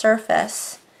on the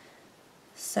surface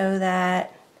so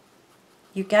that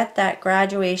you get that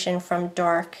graduation from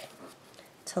dark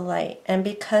to light. And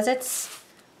because it's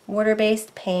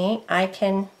water-based paint, I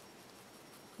can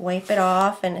wipe it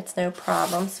off and it's no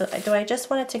problem. So do I just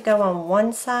want it to go on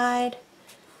one side?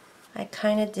 I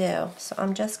kind of do. So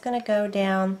I'm just going to go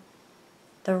down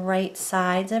the right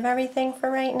sides of everything for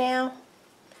right now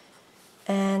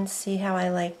and see how I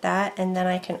like that, and then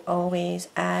I can always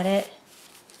add it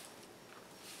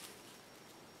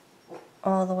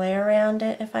all the way around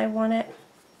it if I want it.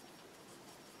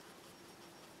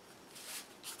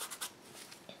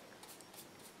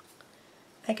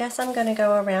 I guess I'm going to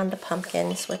go around the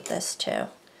pumpkins with this too.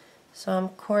 So I'm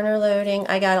corner loading.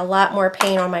 I got a lot more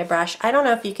paint on my brush. I don't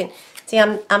know if you can see,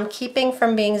 I'm keeping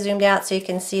from being zoomed out so you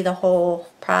can see the whole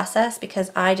process,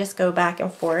 because I just go back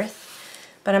and forth.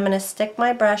 But I'm going to stick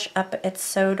my brush up. It's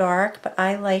so dark, but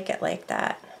I like it like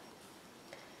that.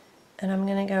 And I'm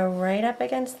going to go right up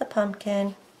against the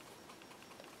pumpkin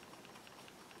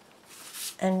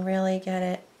and really get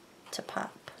it to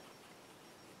pop.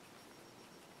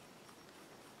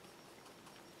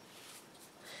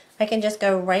 I can just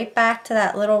go right back to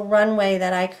that little runway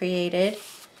that I created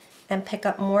and pick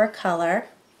up more color.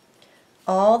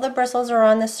 All the bristles are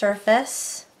on the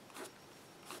surface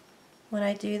when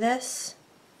I do this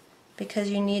because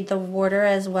you need the water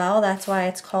as well. That's why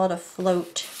it's called a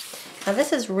float. Now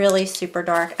this is really super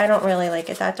dark. I don't really like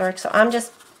it that dark, so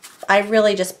I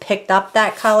really just picked up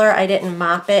that color. I didn't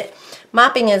mop it.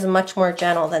 Mopping is much more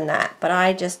gentle than that, but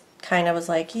I just kind of was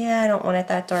like, yeah, I don't want it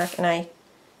that dark, and I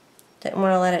didn't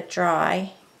want to let it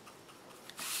dry.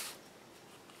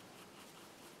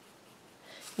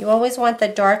 You always want the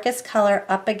darkest color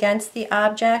up against the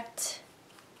object,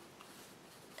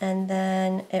 and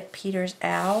then it peters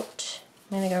out.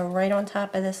 I'm going to go right on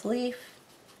top of this leaf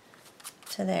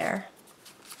to there.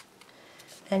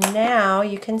 And now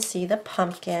you can see the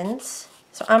pumpkins.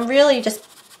 So I'm really just,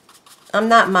 I'm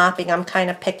not mopping, I'm kind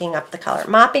of picking up the color.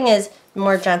 Mopping is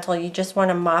more gentle, you just want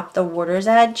to mop the water's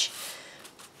edge.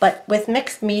 But with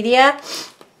mixed media,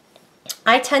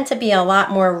 I tend to be a lot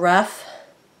more rough.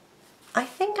 I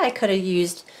think I could have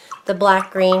used the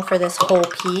black green for this whole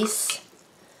piece.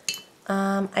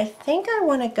 I think I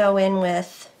want to go in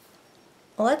with,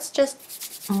 let's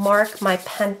just mark my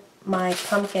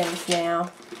pumpkins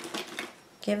now.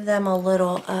 Give them a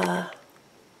little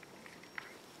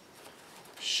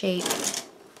shape.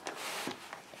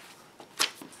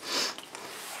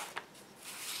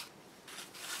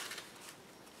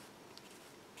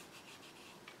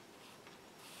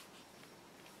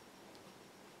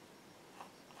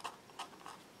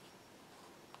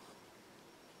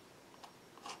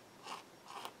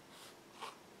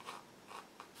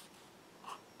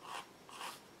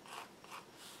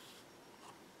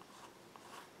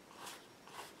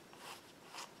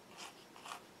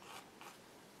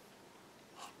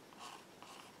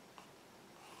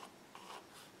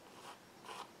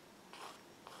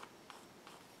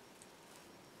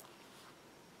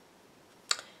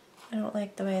 I don't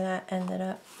like the way that ended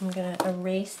up. I'm going to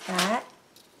erase that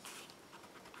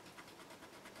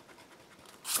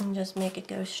and just make it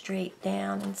go straight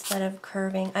down instead of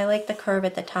curving. I like the curve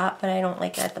at the top, but I don't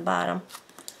like it at the bottom.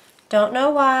 Don't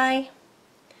know why.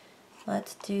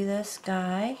 Let's do this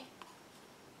guy.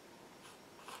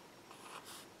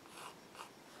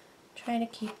 Try to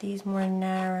keep these more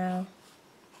narrow.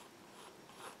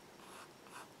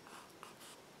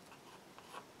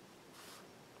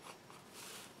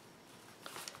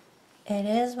 It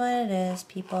is what it is,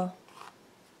 people.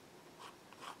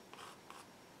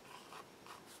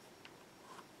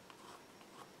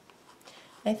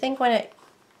 I think when it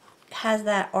has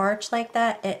that arch like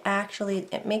that,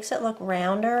 it makes it look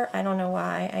rounder. I don't know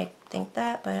why I think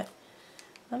that, but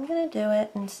I'm gonna do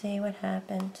it and see what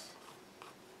happens.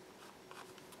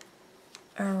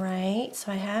 Alright,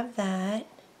 so I have that.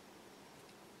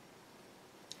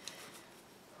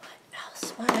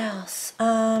 What else?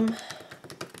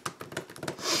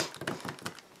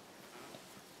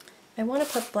 I want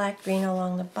to put black green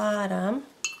along the bottom.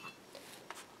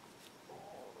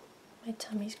 My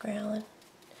tummy's growling.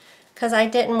 Because I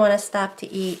didn't want to stop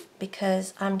to eat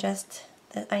because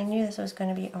I knew this was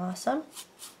going to be awesome.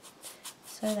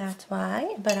 So that's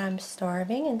why, but I'm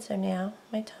starving, and so now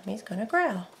my tummy's going to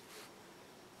growl.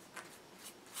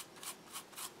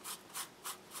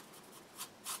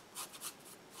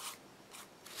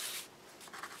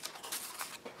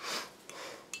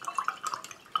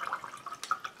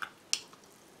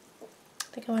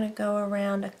 I think I want to go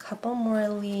around a couple more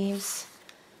leaves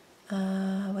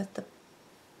with the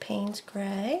Payne's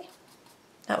Gray.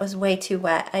 That was way too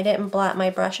wet. I didn't blot my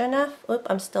brush enough. Oop,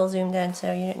 I'm still zoomed in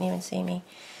so you didn't even see me.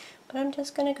 But I'm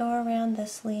just going to go around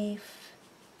this leaf.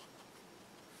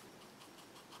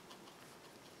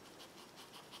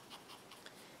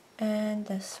 And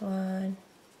this one.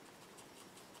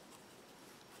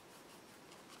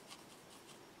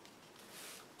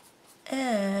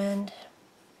 And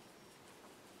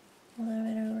a little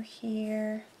bit over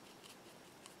here.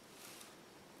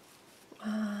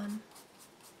 And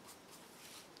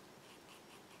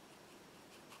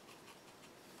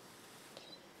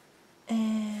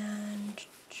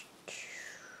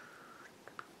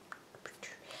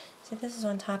so this is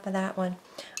on top of that one.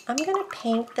 I'm going to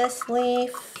paint this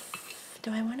leaf.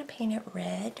 Do I want to paint it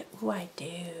red? Ooh, I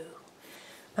do.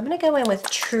 I'm going to go in with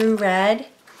True Red.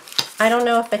 I don't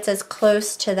know if it's as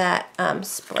close to that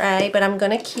spray, but I'm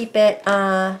going to keep it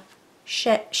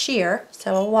sheer,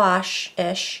 so a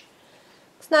wash-ish.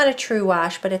 It's not a true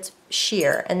wash, but it's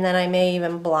sheer, and then I may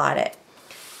even blot it.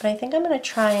 But I think I'm going to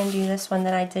try and do this one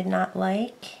that I did not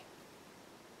like.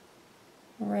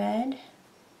 Red.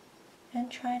 and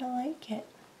try to like it.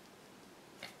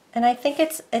 And I think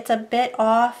it's a bit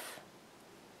off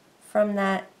from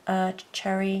that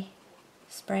cherry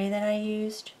spray that I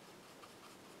used.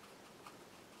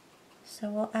 So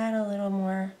we'll add a little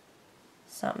more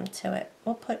something to it.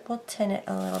 We'll tint it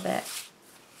a little bit.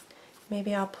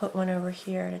 Maybe I'll put one over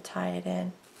here to tie it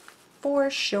in for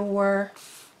sure.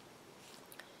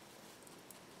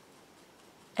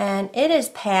 And it is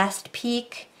past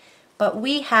peak, but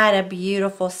we had a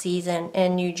beautiful season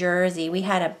in New Jersey. We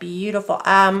had a beautiful,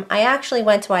 I actually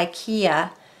went to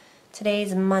IKEA.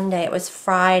 Today's Monday, it was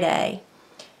Friday.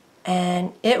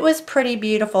 And it was pretty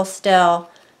beautiful still,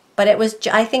 but it was,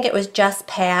 I think it was just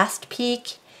past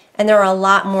peak, and there were a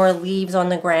lot more leaves on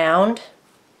the ground.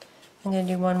 I'm going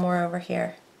to do one more over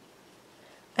here.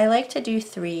 I like to do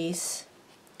 3s.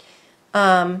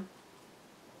 Yeah,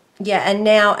 and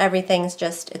now everything's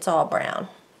just, it's all brown.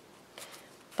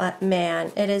 But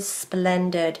man, it is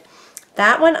splendid.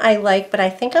 That one I like, but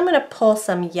I think I'm going to pull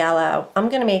some yellow. I'm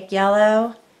going to make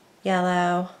yellow,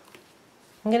 yellow.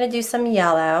 I'm going to do some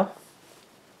yellow.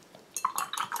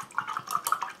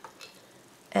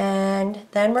 And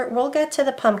then we'll get to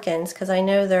the pumpkins, because I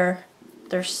know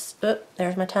there's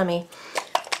my tummy.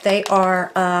 They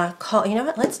are called, you know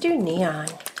what, let's do neon.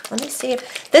 Let me see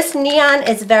if, this neon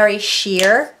is very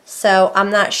sheer, so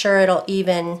I'm not sure it'll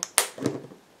even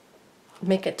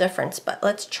make a difference, but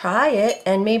let's try it,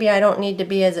 and maybe I don't need to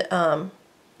be as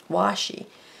washy.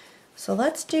 So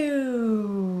let's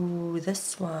do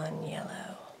this one,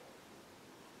 yellow.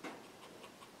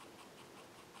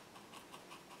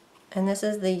 And this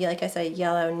is the, like I said,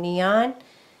 yellow neon.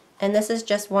 And this is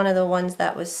just one of the ones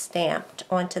that was stamped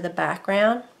onto the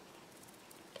background.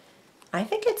 I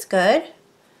think it's good.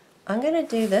 I'm going to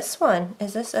do this one.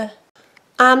 Is this a...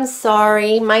 I'm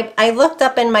sorry. I looked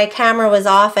up and my camera was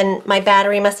off and my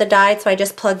battery must have died, so I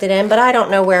just plugged it in. But I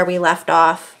don't know where we left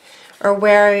off. Or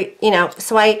where, you know.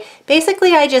 So I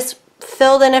just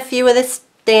filled in a few of the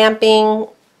stamping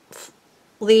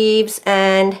leaves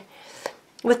and...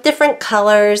 with different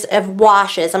colors of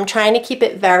washes. I'm trying to keep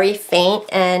it very faint,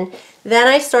 and then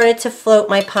I started to float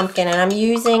my pumpkin, and I'm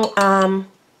using,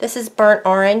 this is burnt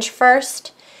orange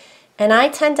first, and I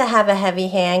tend to have a heavy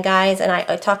hand, guys, and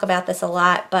I talk about this a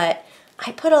lot, but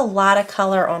I put a lot of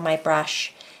color on my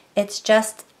brush. It's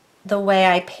just the way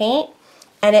I paint,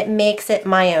 and it makes it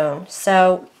my own.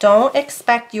 So don't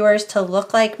expect yours to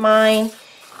look like mine,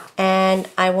 and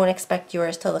I won't expect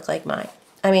yours to look like mine.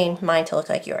 I mean, mine to look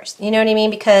like yours. You know what I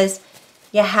mean? Because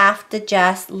you have to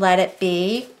just let it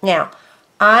be. Now,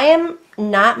 I am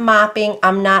not mopping.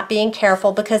 I'm not being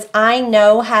careful because I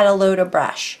know how to load a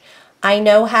brush. I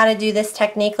know how to do this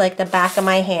technique like the back of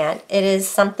my hand. It is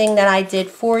something that I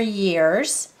did for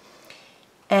years,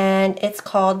 and it's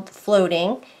called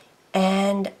floating,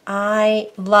 and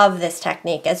I love this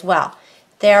technique as well.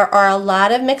 There are a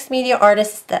lot of mixed media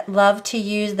artists that love to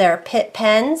use their Pitt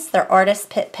pens, their artist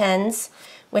Pitt pens,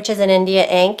 which is an India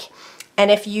ink. And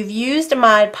if you've used a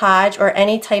Mod Podge or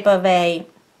any type of a,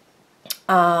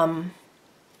 I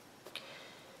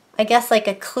guess like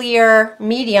a clear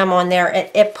medium on there,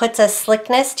 it puts a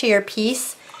slickness to your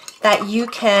piece that you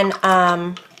can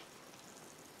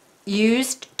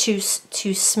use to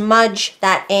smudge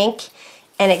that ink,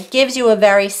 and it gives you a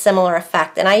very similar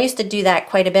effect. And I used to do that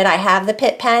quite a bit. I have the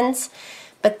Pitt pens,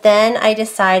 but then I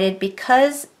decided,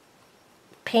 because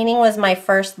painting was my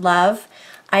first love,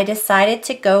 I decided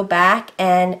to go back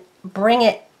and bring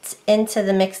it into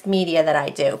the mixed media that I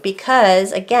do,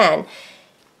 because again,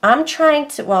 I'm trying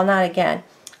to, well, not again,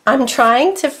 I'm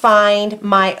trying to find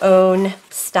my own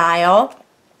style,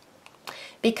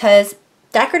 because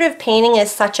decorative painting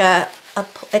is such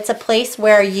it's a place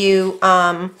where you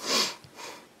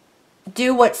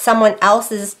do what someone else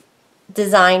has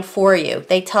designed for you.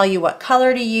 They tell you what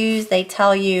color to use, they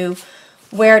tell you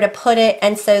where to put it,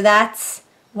 and so that's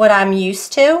what I'm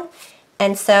used to.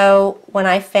 And so when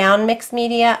I found mixed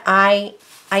media, I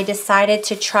decided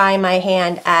to try my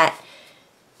hand at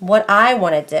what I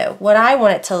want to do, what I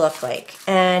want it to look like.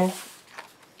 And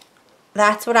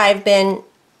that's what I've been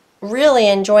really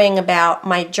enjoying about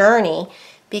my journey,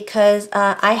 because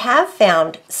I have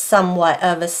found somewhat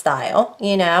of a style,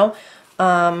 you know,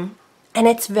 and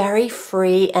it's very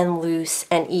free and loose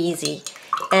and easy.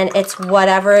 And it's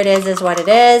whatever it is what it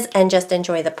is, and just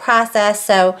enjoy the process.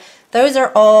 So those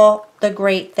are all the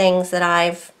great things that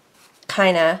I've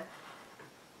kind of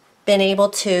been able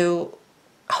to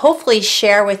hopefully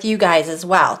share with you guys as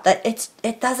well. That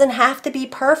it doesn't have to be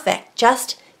perfect.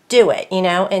 Just do it, you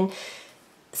know. And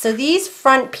so these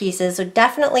front pieces would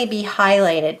definitely be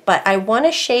highlighted, but I want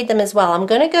to shade them as well. I'm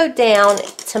going to go down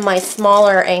to my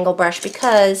smaller angle brush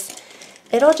because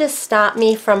it'll just stop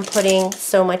me from putting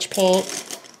so much paint.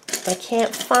 I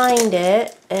can't find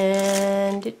it,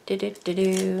 and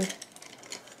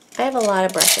I have a lot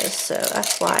of brushes, so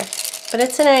that's why. But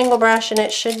it's an angle brush, and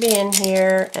it should be in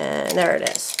here, and there it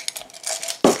is.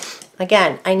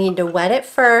 Again, I need to wet it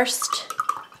first,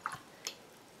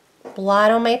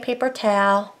 blot on my paper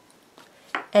towel,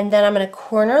 and then I'm going to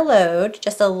corner load,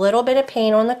 just a little bit of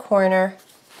paint on the corner,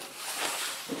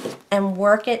 and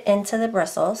work it into the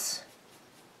bristles.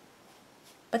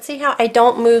 But see how I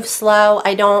don't move slow,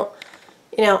 I don't,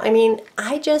 you know, I mean,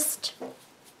 I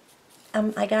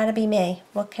gotta be me.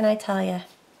 What can I tell you?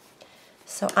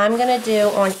 So I'm gonna do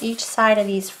on each side of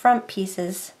these front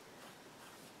pieces,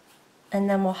 and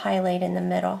then we'll highlight in the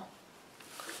middle.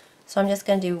 So I'm just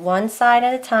gonna do one side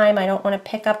at a time. I don't want to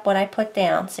pick up what I put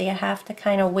down, so you have to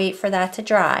kind of wait for that to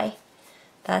dry.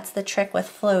 That's the trick with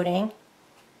floating.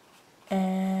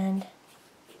 And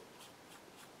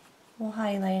we'll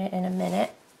highlight it in a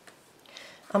minute.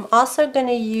 I'm also going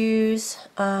to use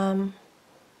the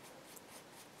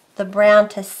brown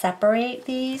to separate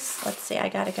these. Let's see, I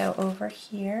got to go over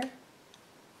here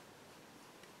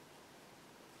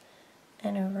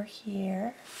and over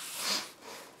here.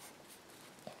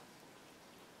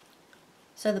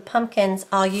 So the pumpkins,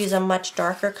 I'll use a much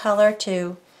darker color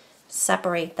to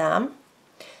separate them.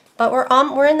 But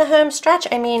we're in the home stretch.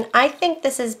 I mean, I think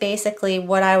this is basically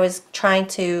what I was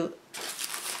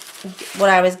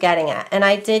getting at. And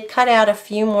I did cut out a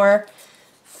few more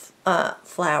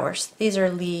flowers. These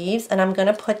are leaves, and I'm going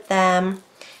to put them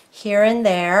here and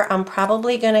there. I'm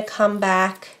probably going to come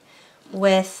back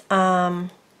with some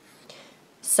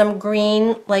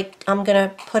green, like I'm going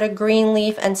to put a green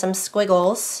leaf and some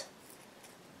squiggles.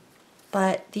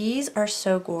 But these are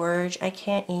so gorge, I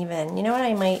can't even. You know what,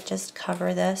 I might just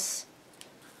cover this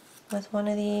with one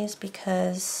of these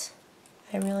because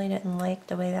I really didn't like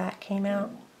the way that came out.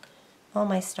 Oh,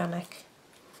 my stomach.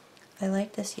 I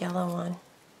like this yellow one.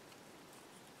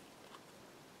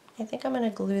 I think I'm going to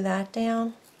glue that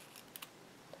down.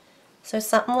 So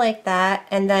something like that,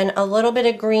 and then a little bit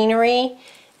of greenery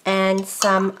and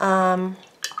some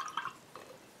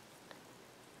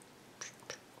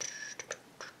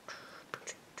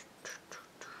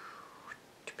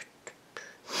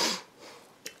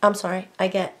I'm sorry,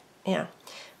 a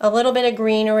little bit of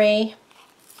greenery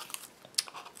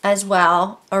as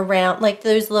well around, like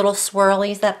those little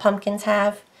swirlies that pumpkins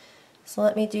have. So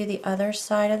let me do the other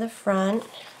side of the front.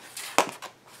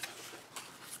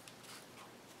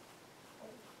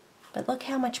 But look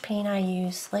how much paint I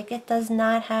use. Like, it does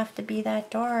not have to be that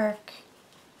dark.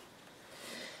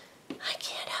 I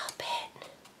can't help it.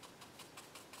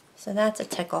 So that's a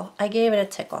tickle. I gave it a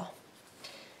tickle.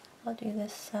 I'll do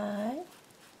this side.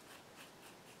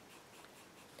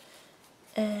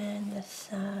 And this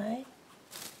side.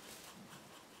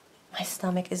 My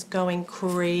stomach is going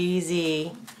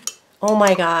crazy. Oh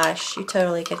my gosh, you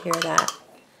totally could hear that.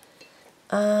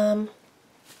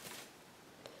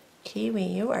 Kiwi,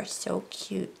 you are so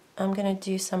cute. I'm going to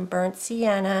do some burnt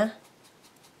sienna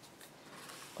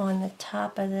on the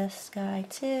top of this guy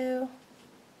too.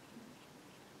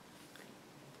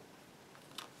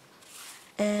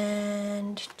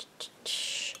 And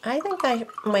I think I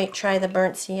might try the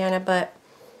burnt sienna, but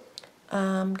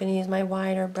I'm going to use my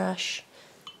wider brush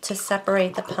to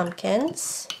separate the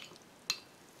pumpkins.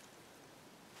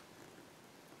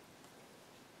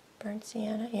 Burnt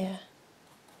sienna, yeah.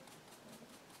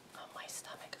 Oh, my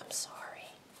stomach, I'm sorry.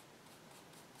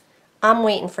 I'm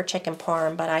waiting for chicken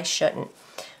parm, but I shouldn't.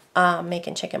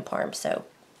 Making chicken parm, so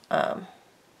I'm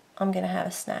going to have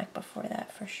a snack before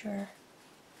that for sure.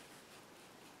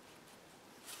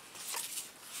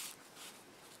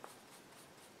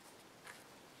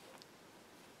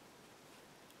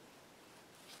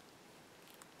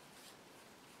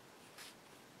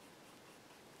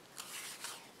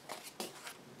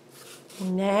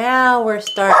 Now we're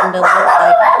starting to look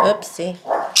like, oopsie,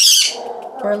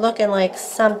 we're looking like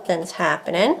something's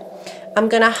happening. I'm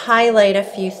going to highlight a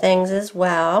few things as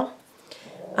well.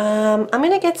 I'm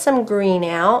going to get some green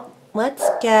out.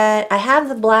 I have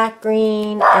the black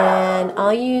green, and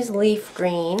I'll use leaf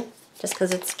green just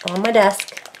because it's on my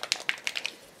desk.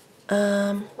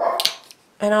 And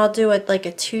I'll do it like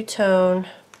a two-tone.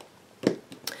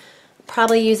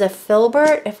 Probably use a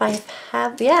filbert if I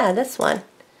have, yeah, this one.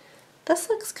 This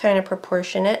looks kind of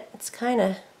proportionate. It's kind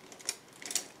of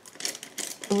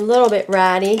a little bit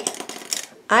ratty.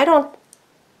 I'll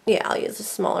use a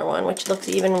smaller one, which looks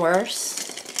even worse.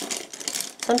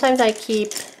 Sometimes I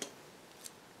keep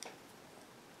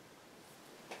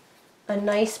a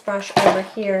nice brush over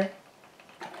here,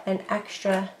 an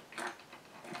extra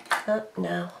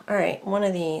No. All right, one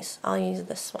of these. I'll use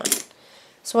this one.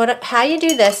 So how you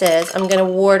do this is, I'm going to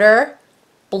water,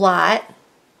 blot.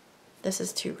 This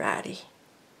is too ratty.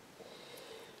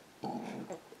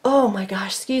 Oh my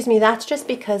gosh, excuse me. That's just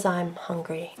because I'm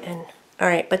hungry. And all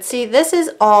right, but see, this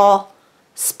is all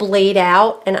splayed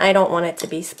out, and I don't want it to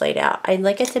be splayed out. I'd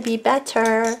like it to be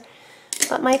better,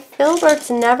 but my filberts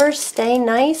never stay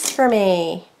nice for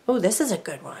me. Oh, this is a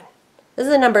good one. This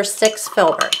is a number 6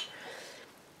 filbert.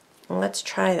 Let's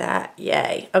try that.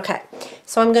 Yay. Okay,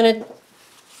 so I'm going to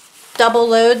double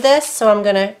load this. So I'm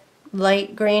going to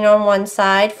light green on one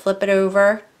side, flip it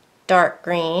over, dark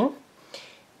green,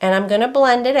 and I'm going to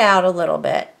blend it out a little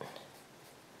bit.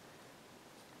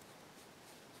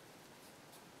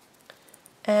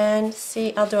 And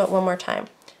see, I'll do it one more time.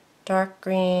 Dark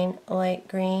green, light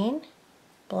green,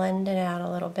 blend it out a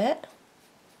little bit.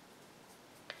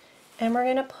 And we're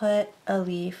going to put a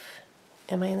leaf,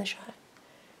 am I in the shot?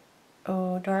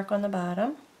 Oh, dark on the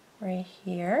bottom, right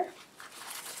here.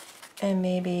 And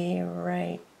maybe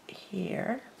right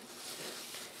here.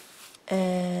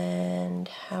 And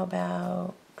how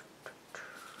about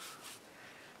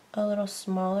a little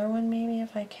smaller one maybe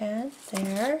if I can,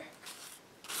 there.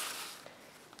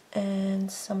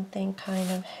 And something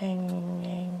kind of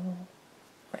hanging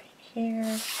right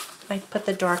here. I put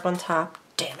the dark on top,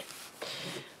 damn it.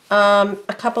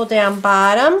 A couple down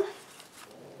bottom.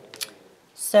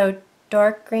 So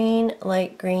dark green,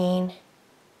 light green,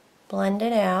 blend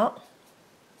it out.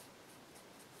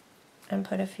 And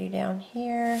put a few down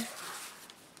here.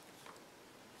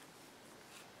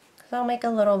 So I'll make a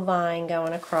little vine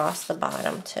going across the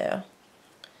bottom too.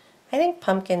 I think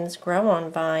pumpkins grow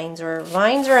on vines, or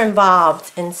vines are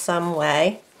involved in some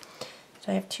way.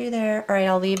 So I have 2 there. All right,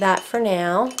 I'll leave that for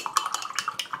now.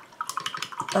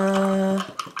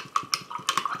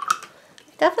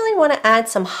 Definitely want to add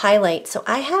some highlight. So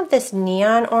I have this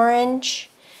neon orange,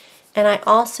 and I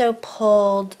also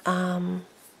pulled, no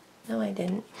I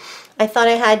didn't. I thought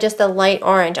I had just a light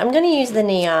orange. I'm going to use the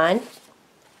neon,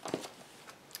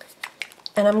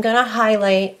 and I'm going to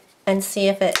highlight and see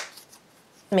if it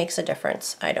makes a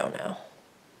difference. I don't know.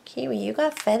 Kiwi, you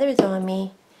got feathers on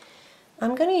me.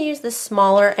 I'm going to use the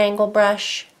smaller angle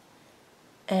brush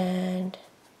and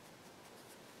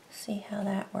see how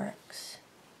that works.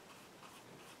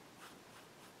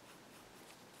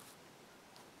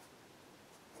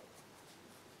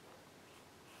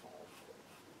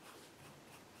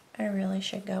 I really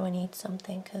should go and eat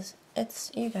something because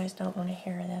you guys don't want to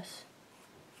hear this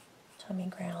tummy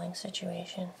growling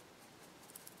situation.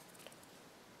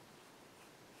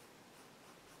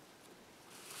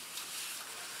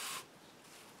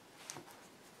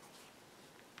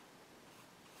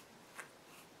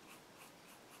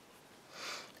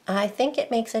 I think it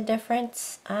makes a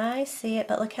difference. I see it,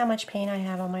 but look how much paint I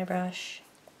have on my brush.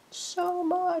 So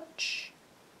much.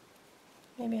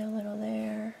 Maybe a little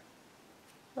there,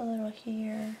 a little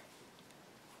here.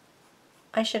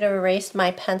 I should have erased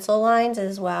my pencil lines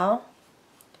as well,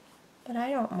 but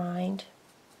I don't mind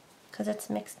because it's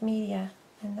mixed media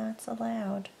and that's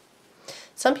allowed.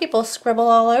 Some people scribble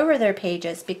all over their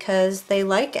pages because they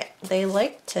like it. They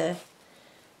like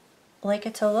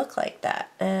it to look like that,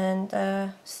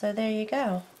 and so there you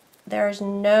go. There's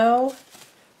no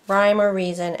rhyme or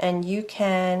reason, and you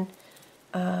can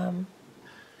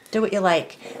do what you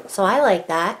like. So I like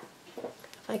that.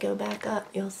 If I go back up,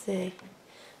 you'll see.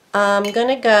 I'm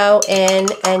gonna go in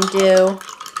and do,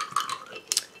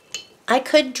 I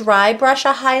could dry brush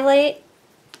a highlight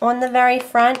on the very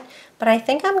front, but I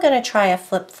think I'm gonna try a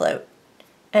flip float.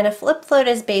 And a flip float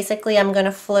is basically, I'm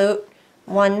gonna float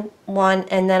one,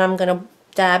 and then I'm gonna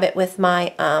dab it with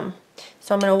my,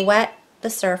 so I'm gonna wet the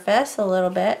surface a little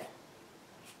bit.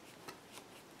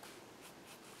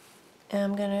 And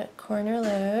I'm gonna corner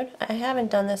load. I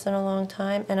haven't done this in a long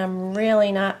time, and I'm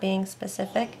really not being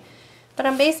specific, but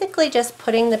I'm basically just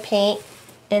putting the paint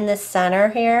in the center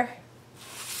here,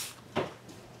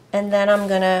 and then I'm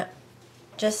gonna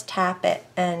just tap it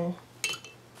and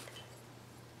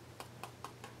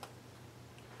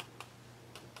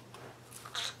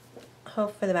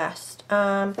hope for the best.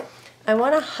 I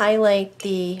want to highlight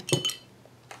the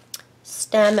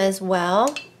stem as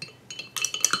well.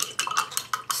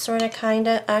 Sort of, kind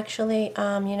of, actually,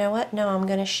 you know what? No, I'm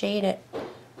going to shade it.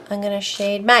 I'm going to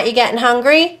shade. Matt, you getting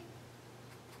hungry?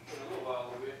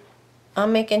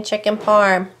 I'm making chicken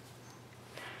parm.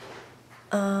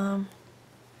 Go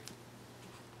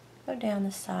down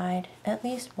the side, at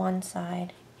least one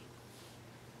side.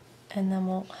 And then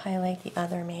we'll highlight the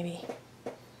other maybe.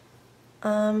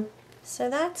 So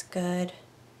that's good.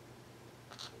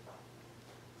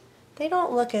 They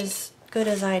don't look as good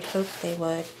as I'd hoped they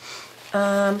would.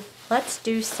 Let's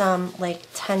do some like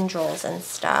tendrils and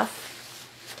stuff.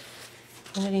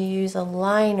 I'm going to use a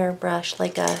liner brush,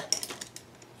 like a...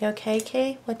 You okay,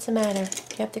 Kay? What's the matter?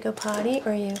 You have to go potty,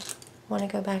 or you want to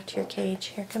go back to your cage?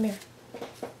 Here, come here.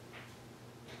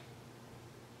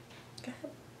 Go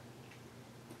ahead.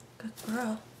 Good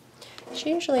girl.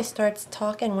 She usually starts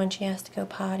talking when she has to go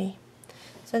potty.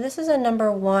 So this is a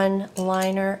 #1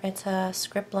 liner. It's a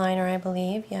script liner, I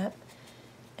believe. Yep.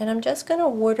 And I'm just going to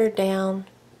water down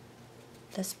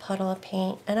this puddle of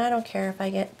paint. And I don't care if I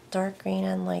get dark green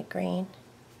and light green.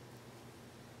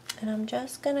 And I'm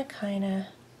just going to kind of...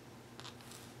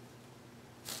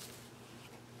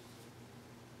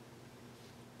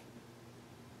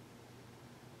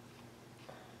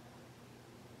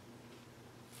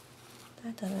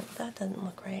 That doesn't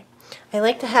look right. I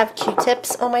like to have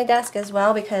Q-tips on my desk as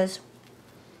well, because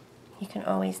you can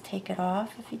always take it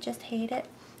off if you just hate it.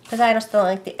 Because I just don't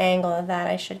like the angle of that.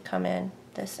 I should come in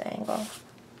this angle.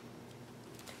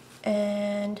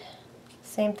 And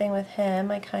same thing with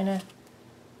him. I kind of...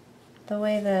 The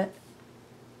way that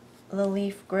the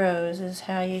leaf grows is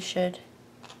how you should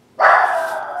pull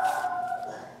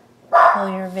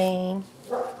your vein.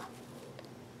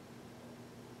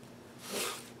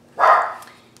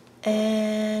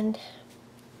 And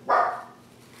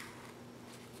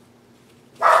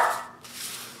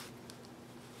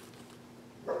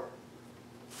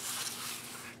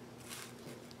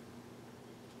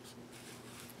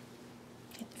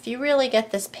if you really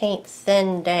get this paint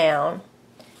thinned down,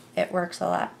 it works a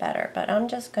lot better. But I'm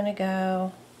just going to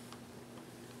go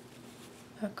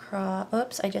across.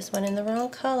 Oops, I just went in the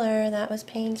wrong color. That was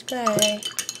Payne's Gray.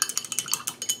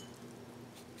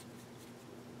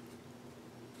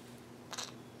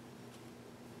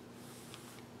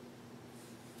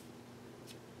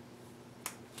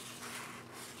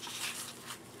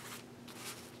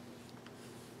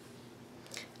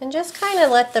 And just kind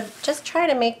of just try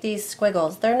to make these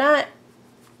squiggles. They're not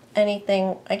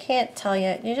anything, I can't tell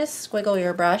you. You just squiggle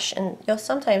your brush and you'll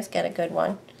sometimes get a good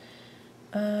one.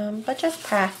 But just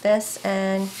practice,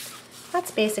 and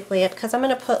that's basically it, because I'm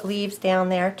going to put leaves down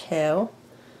there too.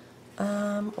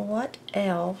 What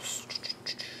else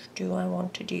do I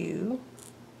want to do?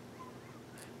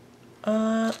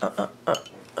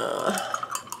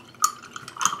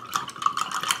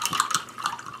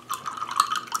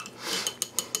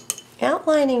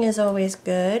 Outlining is always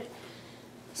good,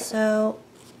 so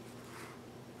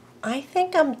I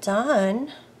think I'm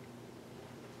done.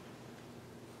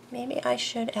 Maybe I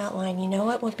should outline. You know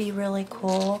what would be really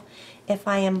cool? If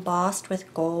I embossed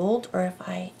with gold, or if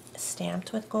I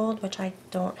stamped with gold, which I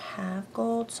don't have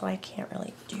gold, so I can't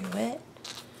really do it.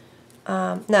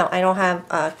 No, I don't have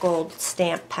a gold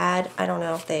stamp pad. I don't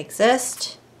know if they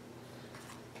exist.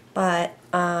 But,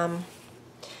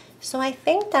 so I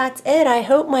think that's it. I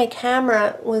hope my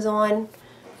camera was on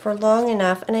for long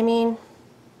enough. And I mean,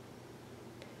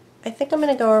 I think I'm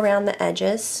going to go around the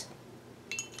edges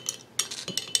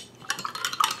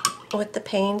with the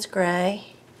Payne's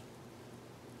Gray.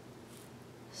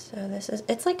 So this is,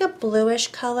 it's like a bluish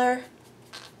color.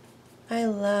 I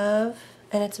love,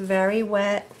 and it's very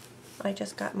wet. I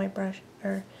just got my brush,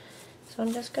 so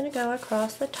I'm just going to go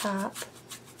across the top.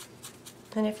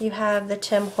 And if you have the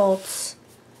Tim Holtz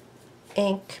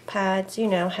ink pads, you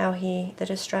know how the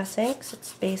Distress inks,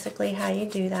 it's basically how you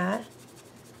do that.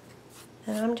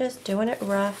 And I'm just doing it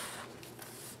rough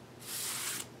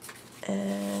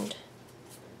and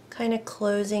kind of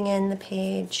closing in the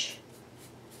page,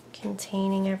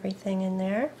 containing everything in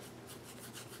there.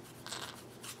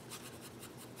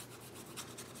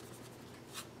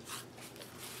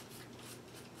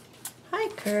 Hi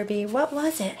Kirby, what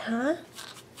was it, huh?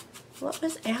 What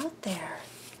was out there?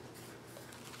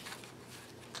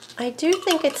 I do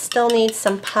think it still needs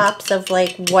some pops of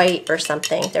like white or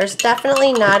something. There's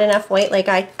definitely not enough white. Like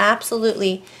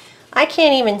I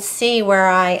can't even see where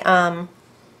I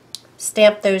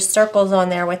stamped those circles on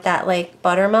there with that like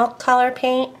buttermilk color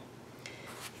paint.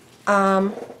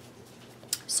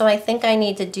 So I think I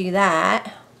need to do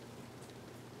that.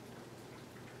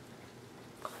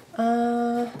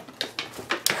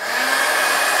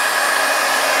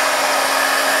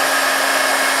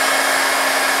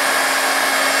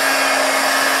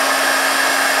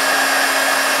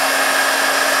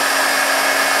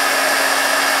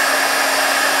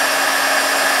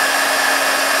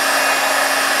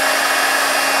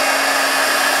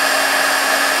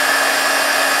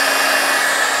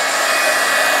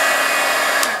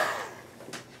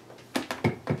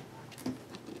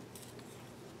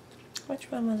 Which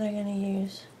one was I going to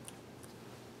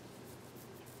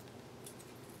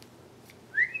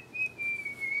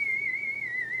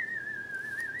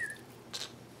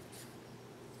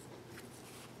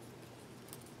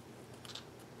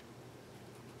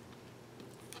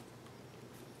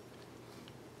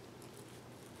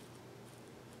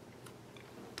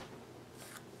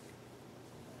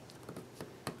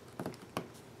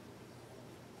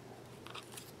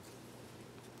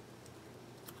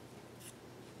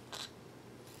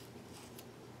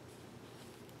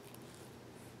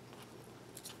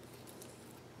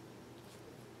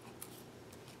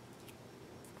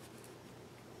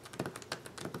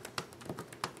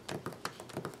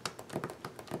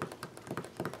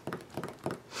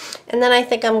And then I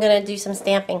think I'm going to do some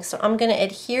stamping. So I'm going to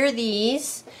adhere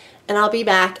these, and I'll be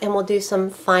back and we'll do some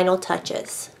final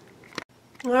touches.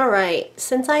 Alright,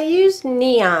 since I used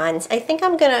neons, I think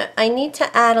I need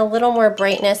to add a little more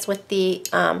brightness with the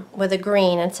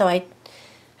green, and so I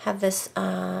have this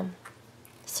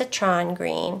citron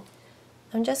green.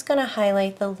 I'm just going to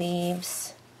highlight the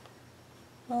leaves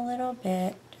a little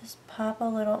bit, just pop a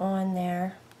little on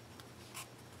there.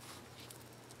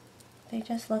 They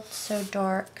just look so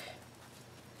dark.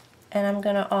 And I'm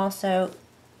going to also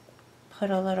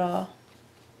put a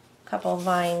couple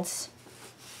vines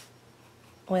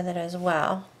with it as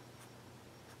well.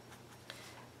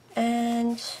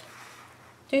 And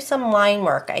do some line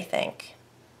work, I think.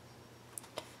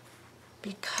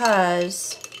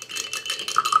 Because,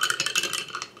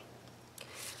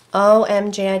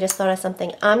 OMG, I just thought of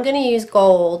something. I'm going to use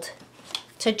gold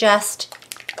to just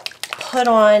put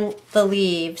on the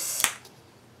leaves.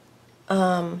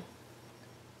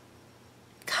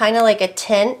 Kind of like a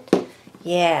tint.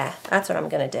 Yeah, that's what I'm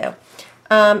going to do.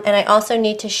 And I also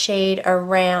need to shade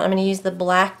around. I'm going to use the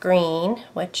black green,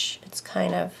 which it's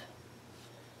kind of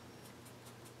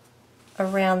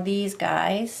around these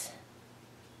guys.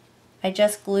 I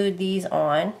just glued these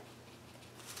on.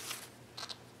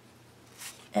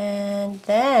 And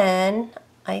then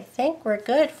I think we're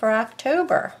good for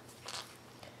October.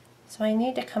 So I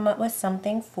need to come up with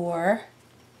something for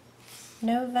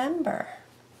November.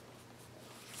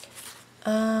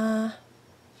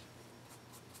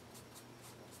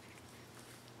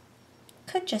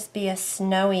 Could just be a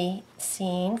snowy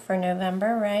scene for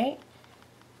November, right?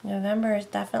 November is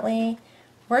definitely,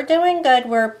 we're doing good.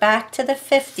 We're back to the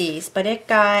 50s, but it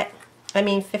got,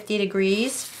 50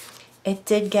 degrees. It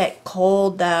did get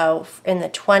cold though in the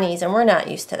 20s, and we're not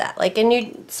used to that. Like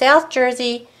in South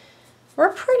Jersey,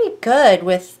 we're pretty good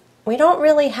with, we don't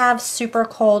really have super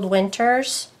cold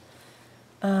winters.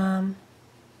 Yeah,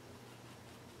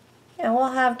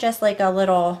 we'll have just like a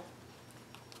little,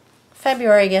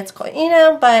 February gets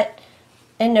cold, but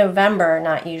in November,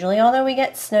 not usually, although we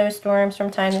get snowstorms from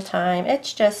time to time.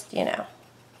 It's just,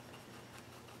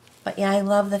 But yeah, I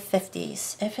love the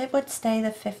 50s. If it would stay the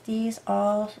 50s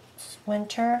all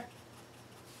winter,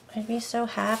 I'd be so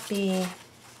happy.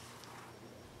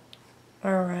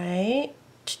 Alright.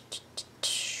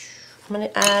 I'm going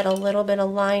to add a little bit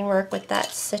of line work with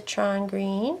that citron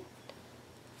green.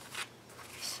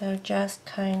 So just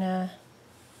kind of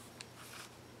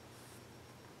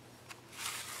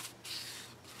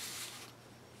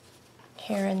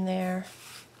here and there.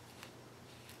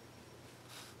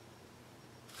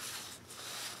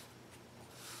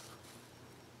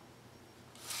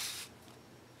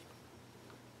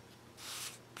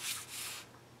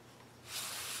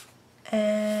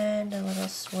 And a little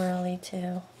swirly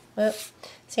too. Oop.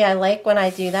 See, I like when I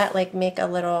do that, like make a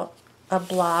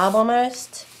blob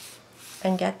almost,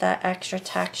 and get that extra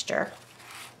texture.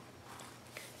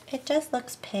 It just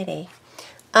looks pretty.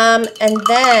 And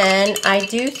then I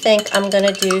do think I'm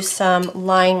going to do some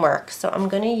line work. So I'm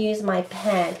going to use my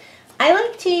pen. I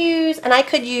like to use, and I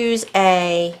could use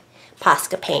a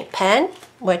Posca paint pen,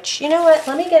 which, you know what,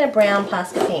 let me get a brown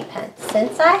Posca paint pen.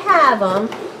 Since I have them,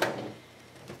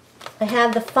 I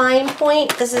have the fine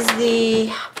point. This is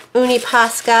the Uni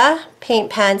Posca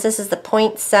paint pens. This is the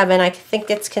 0.7. I think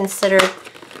it's considered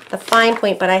the fine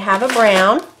point, but I have a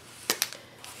brown.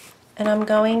 And I'm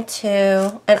going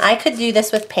to, and I could do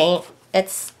this with paint.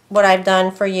 It's what I've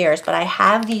done for years, but I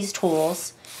have these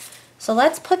tools. So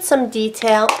let's put some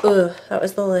detail, ooh, that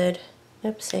was the lid,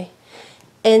 oopsie,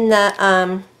 in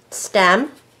the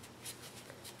stem.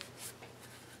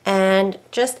 And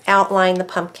just outline the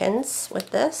pumpkins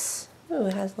with this. Ooh,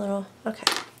 it has little, okay.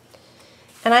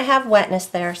 And I have wetness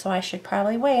there, so I should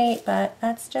probably wait, but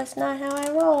that's just not how I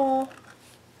roll.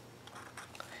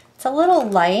 It's a little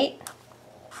light.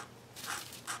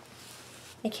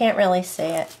 You can't really see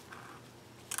it.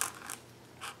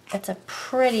 It's a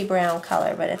pretty brown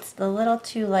color, but it's a little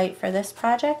too light for this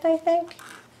project, I think.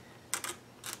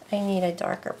 I need a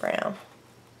darker brown.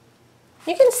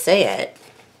 You can see it,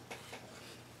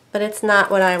 but it's not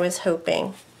what I was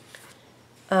hoping.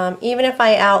 Even if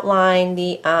I outline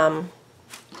the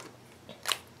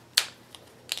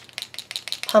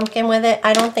pumpkin with it,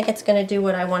 I don't think it's going to do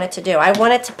what I want it to do. I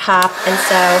want it to pop, and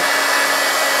so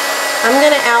I'm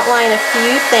going to outline a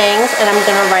few things, and I'm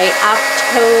going to write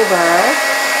October.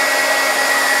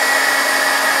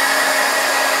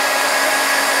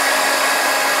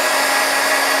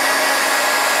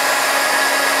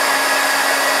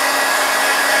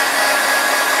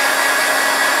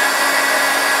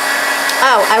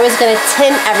 Oh, I was going to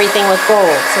tint everything with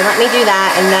gold, so let me do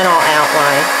that, and then I'll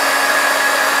outline.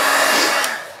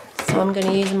 I'm going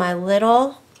to use my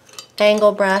little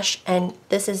angle brush, and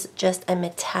this is just a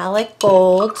metallic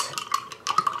gold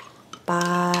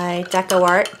by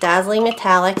DecoArt, Dazzling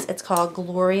Metallics. It's called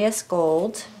Glorious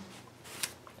Gold.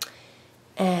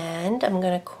 And I'm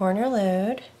going to corner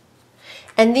load.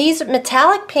 And these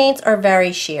metallic paints are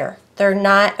very sheer. They're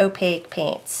not opaque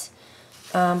paints.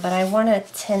 But I want to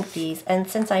tint these. And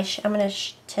since I'm going to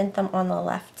tint them on the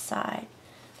left side.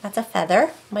 That's a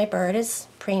feather. My bird is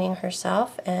preening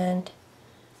herself and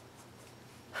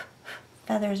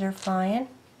feathers are flying.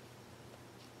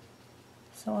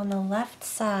 So on the left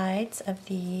sides of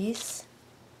these,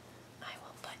 I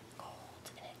will put gold,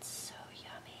 and it's so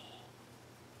yummy.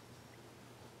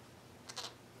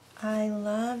 I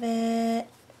love it.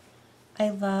 I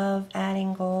love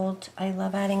adding gold. I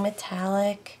love adding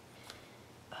metallic.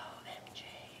 OMG,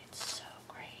 it's so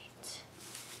great.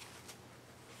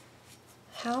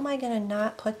 How am I going to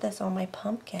not put this on my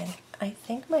pumpkin? I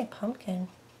think my pumpkin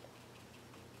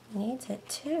needs it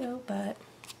too, but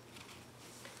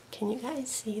can you guys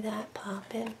see that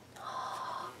popping?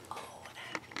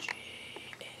 OMG,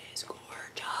 it is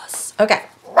gorgeous. Okay,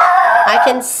 I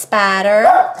can spatter.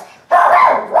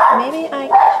 Maybe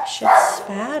I should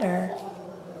spatter.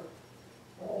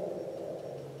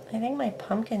 I think my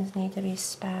pumpkins need to be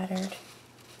spattered.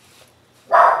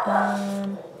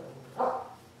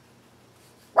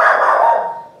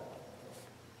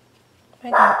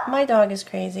 My dog is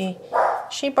crazy.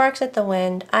 She barks at the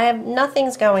wind.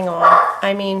 Nothing's going on.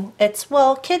 I mean,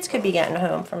 well, kids could be getting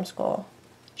home from school.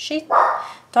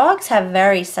 Dogs have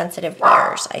very sensitive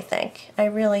ears, I think. I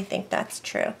really think that's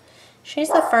true. She's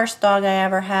the first dog I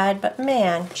ever had, but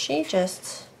man, she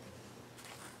hears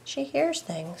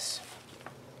things.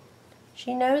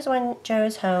 She knows when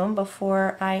Joe's home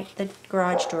before the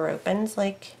garage door opens.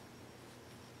 Like,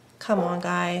 come on,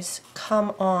 guys.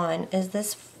 Come on. Is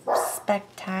this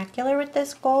spectacular with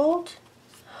this gold?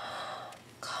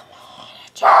 Come on.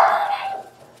 It's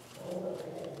all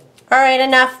right,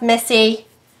 enough, Missy.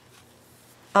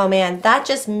 Oh, man.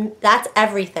 That's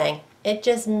everything. It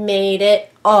just made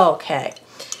it okay.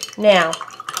 Now,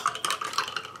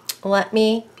 let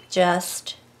me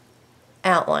just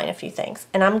outline a few things.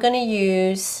 And I'm going to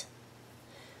use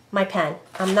my pen.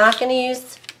 I'm not going to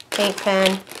use paint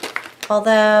pen,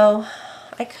 although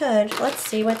I could. Let's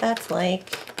see what that's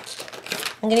like.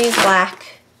 I'm going to use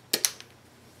black.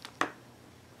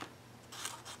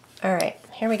 All right,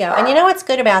 here we go. And you know what's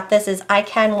good about this is I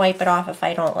can wipe it off if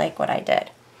I don't like what I did.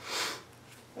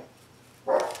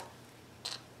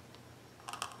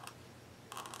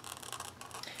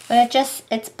 But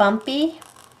it's bumpy.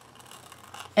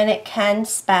 And it can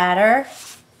spatter.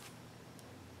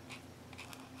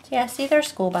 Yeah, see, there's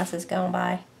school buses going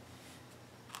by.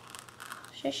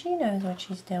 She knows what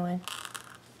she's doing.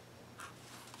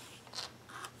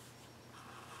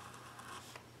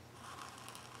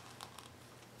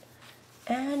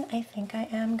 And I think I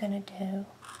am going to do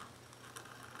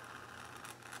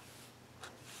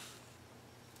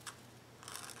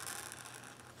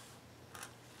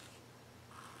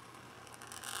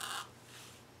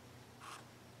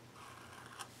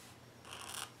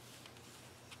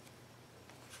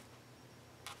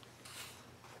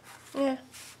yeah,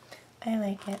 I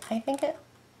like it.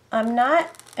 I'm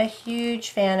not a huge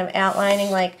fan of outlining,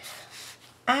 like,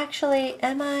 actually,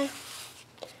 am I?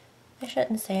 I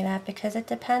shouldn't say that because it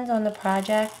depends on the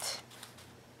project.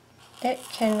 It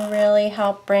can really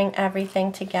help bring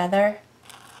everything together.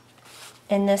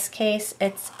 In this case,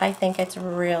 I think it's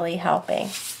really helping.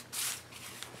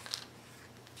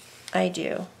 I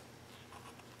do.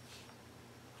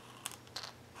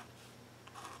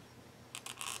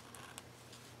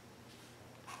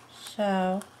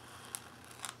 So,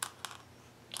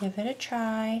 give it a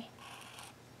try.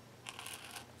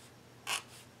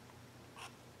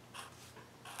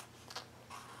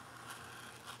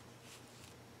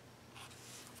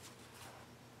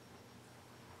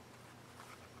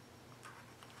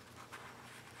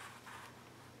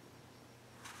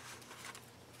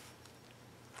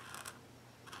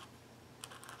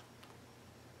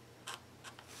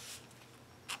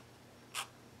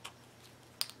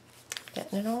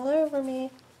 Getting it all over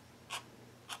me.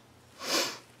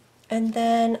 And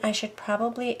then I should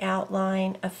probably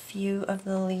outline a few of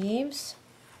the leaves,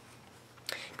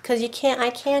 because I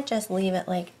can't just leave it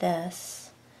like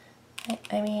this.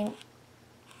 I mean,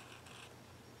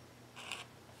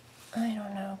 I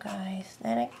don't know, guys.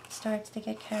 Then it starts to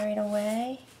get carried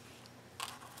away.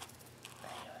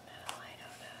 I don't know.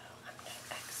 I'm no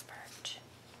expert.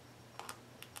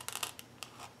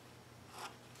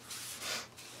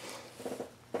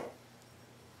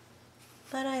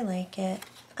 But I like it.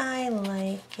 I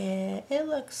like it. It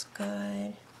looks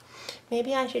good.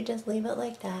 Maybe I should just leave it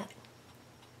like that.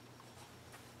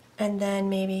 And then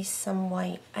maybe some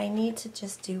white. I need to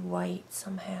just do white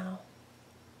somehow.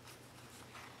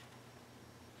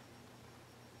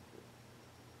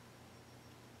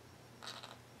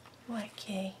 What,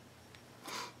 Kay?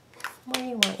 What do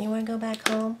you want? You want to go back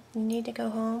home? You need to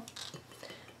go home?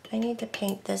 I need to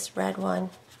paint this red one.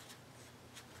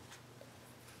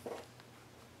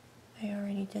 I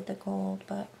already did the gold,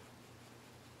 but...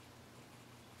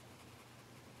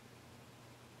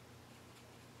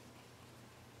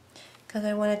 because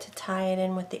I wanted to tie it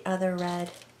in with the other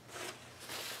red.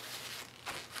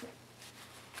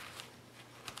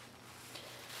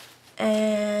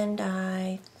 And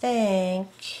I think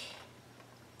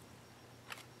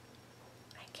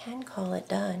I can call it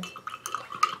done.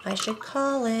 I should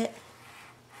call it.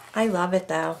 I love it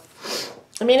though.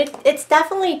 I mean, it's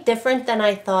definitely different than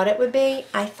I thought it would be.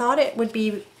 I thought it would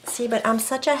be, see, but I'm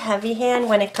such a heavy hand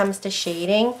when it comes to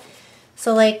shading.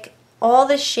 So like all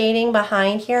the shading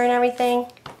behind here and everything.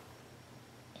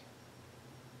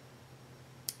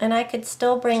 And I could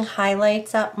still bring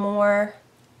highlights up more.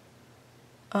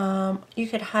 You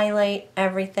could highlight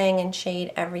everything and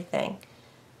shade everything.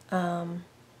 But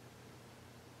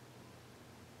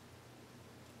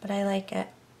I like it.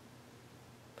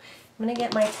 I'm going to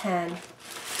get my pen.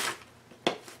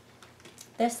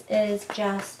 This is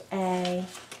just I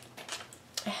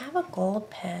have a gold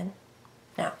pen.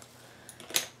 No.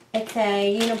 It's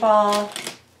a Uniball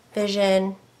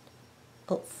Vision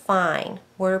Fine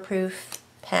waterproof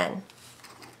pen.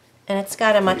 And it's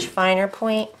got a much finer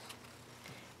point.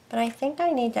 But I think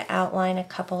I need to outline a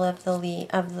couple of the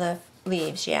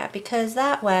leaves, yeah, because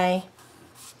that way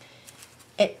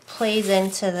it plays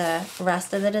into the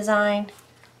rest of the design.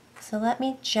 So let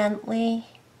me gently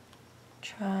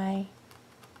try,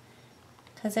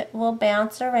 because it will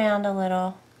bounce around a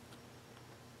little.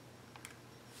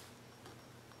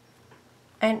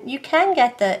 And you can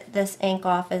get this ink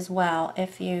off as well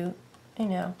if you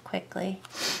know, quickly.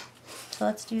 So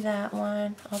let's do that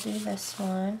one. I'll do this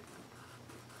one.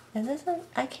 Is this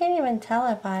I can't even tell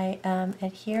if I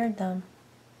adhered them.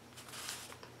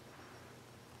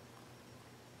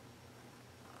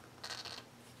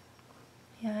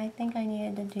 Yeah, I think I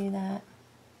needed to do that.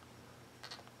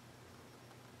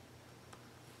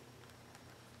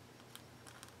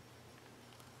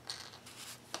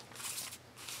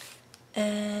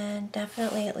 And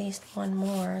definitely at least one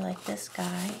more, like this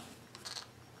guy.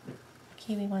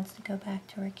 Kiwi wants to go back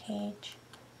to her cage.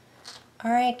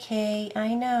 Alright, Kay,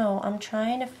 I know. I'm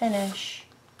trying to finish.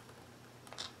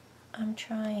 I'm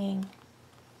trying.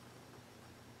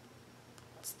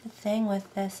 It's the thing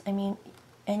with this. I mean,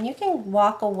 and you can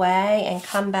walk away and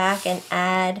come back and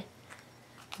add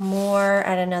more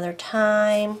at another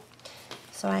time.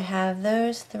 So I have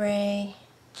those three,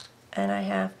 and I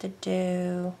have to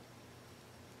do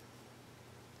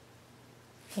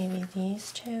maybe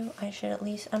these two. I should at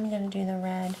least, I'm going to do the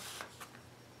red.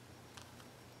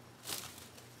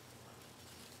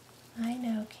 I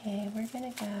know, Kay, we're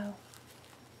going to go.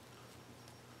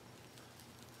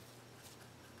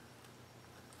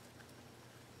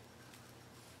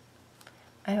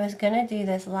 I was going to do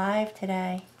this live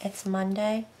today. It's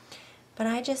Monday, but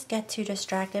I just get too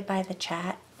distracted by the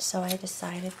chat, so I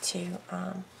decided to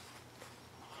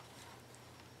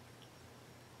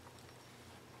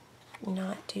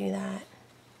not do that.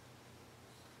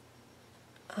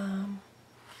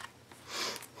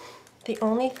 The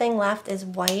only thing left is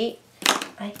white.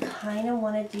 I kind of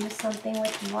want to do something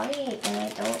with white, and I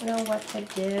don't know what to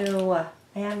do.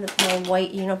 I have my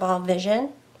white Uniball Vision,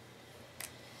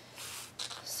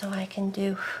 so I can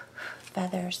do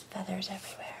feathers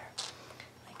everywhere.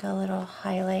 Like a little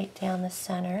highlight down the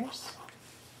centers.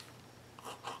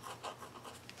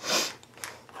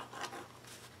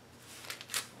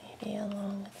 Maybe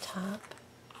along the top.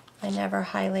 I never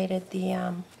highlighted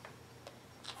the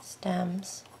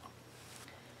stems.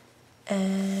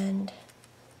 And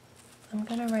I'm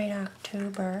going to write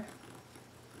October.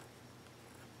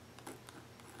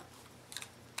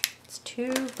 It's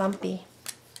too bumpy.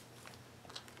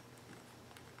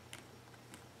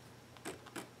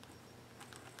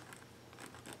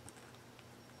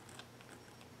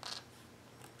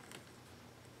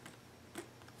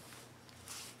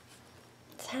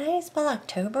 Is that how you spell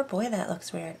October? Boy, that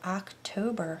looks weird.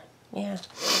 October. Yeah.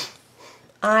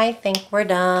 I think we're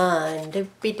done.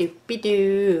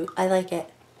 Doopy-doopy-doo. I like it.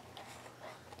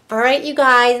 Alright, you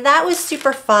guys, that was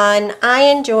super fun. I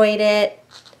enjoyed it.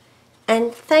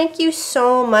 And thank you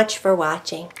so much for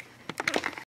watching.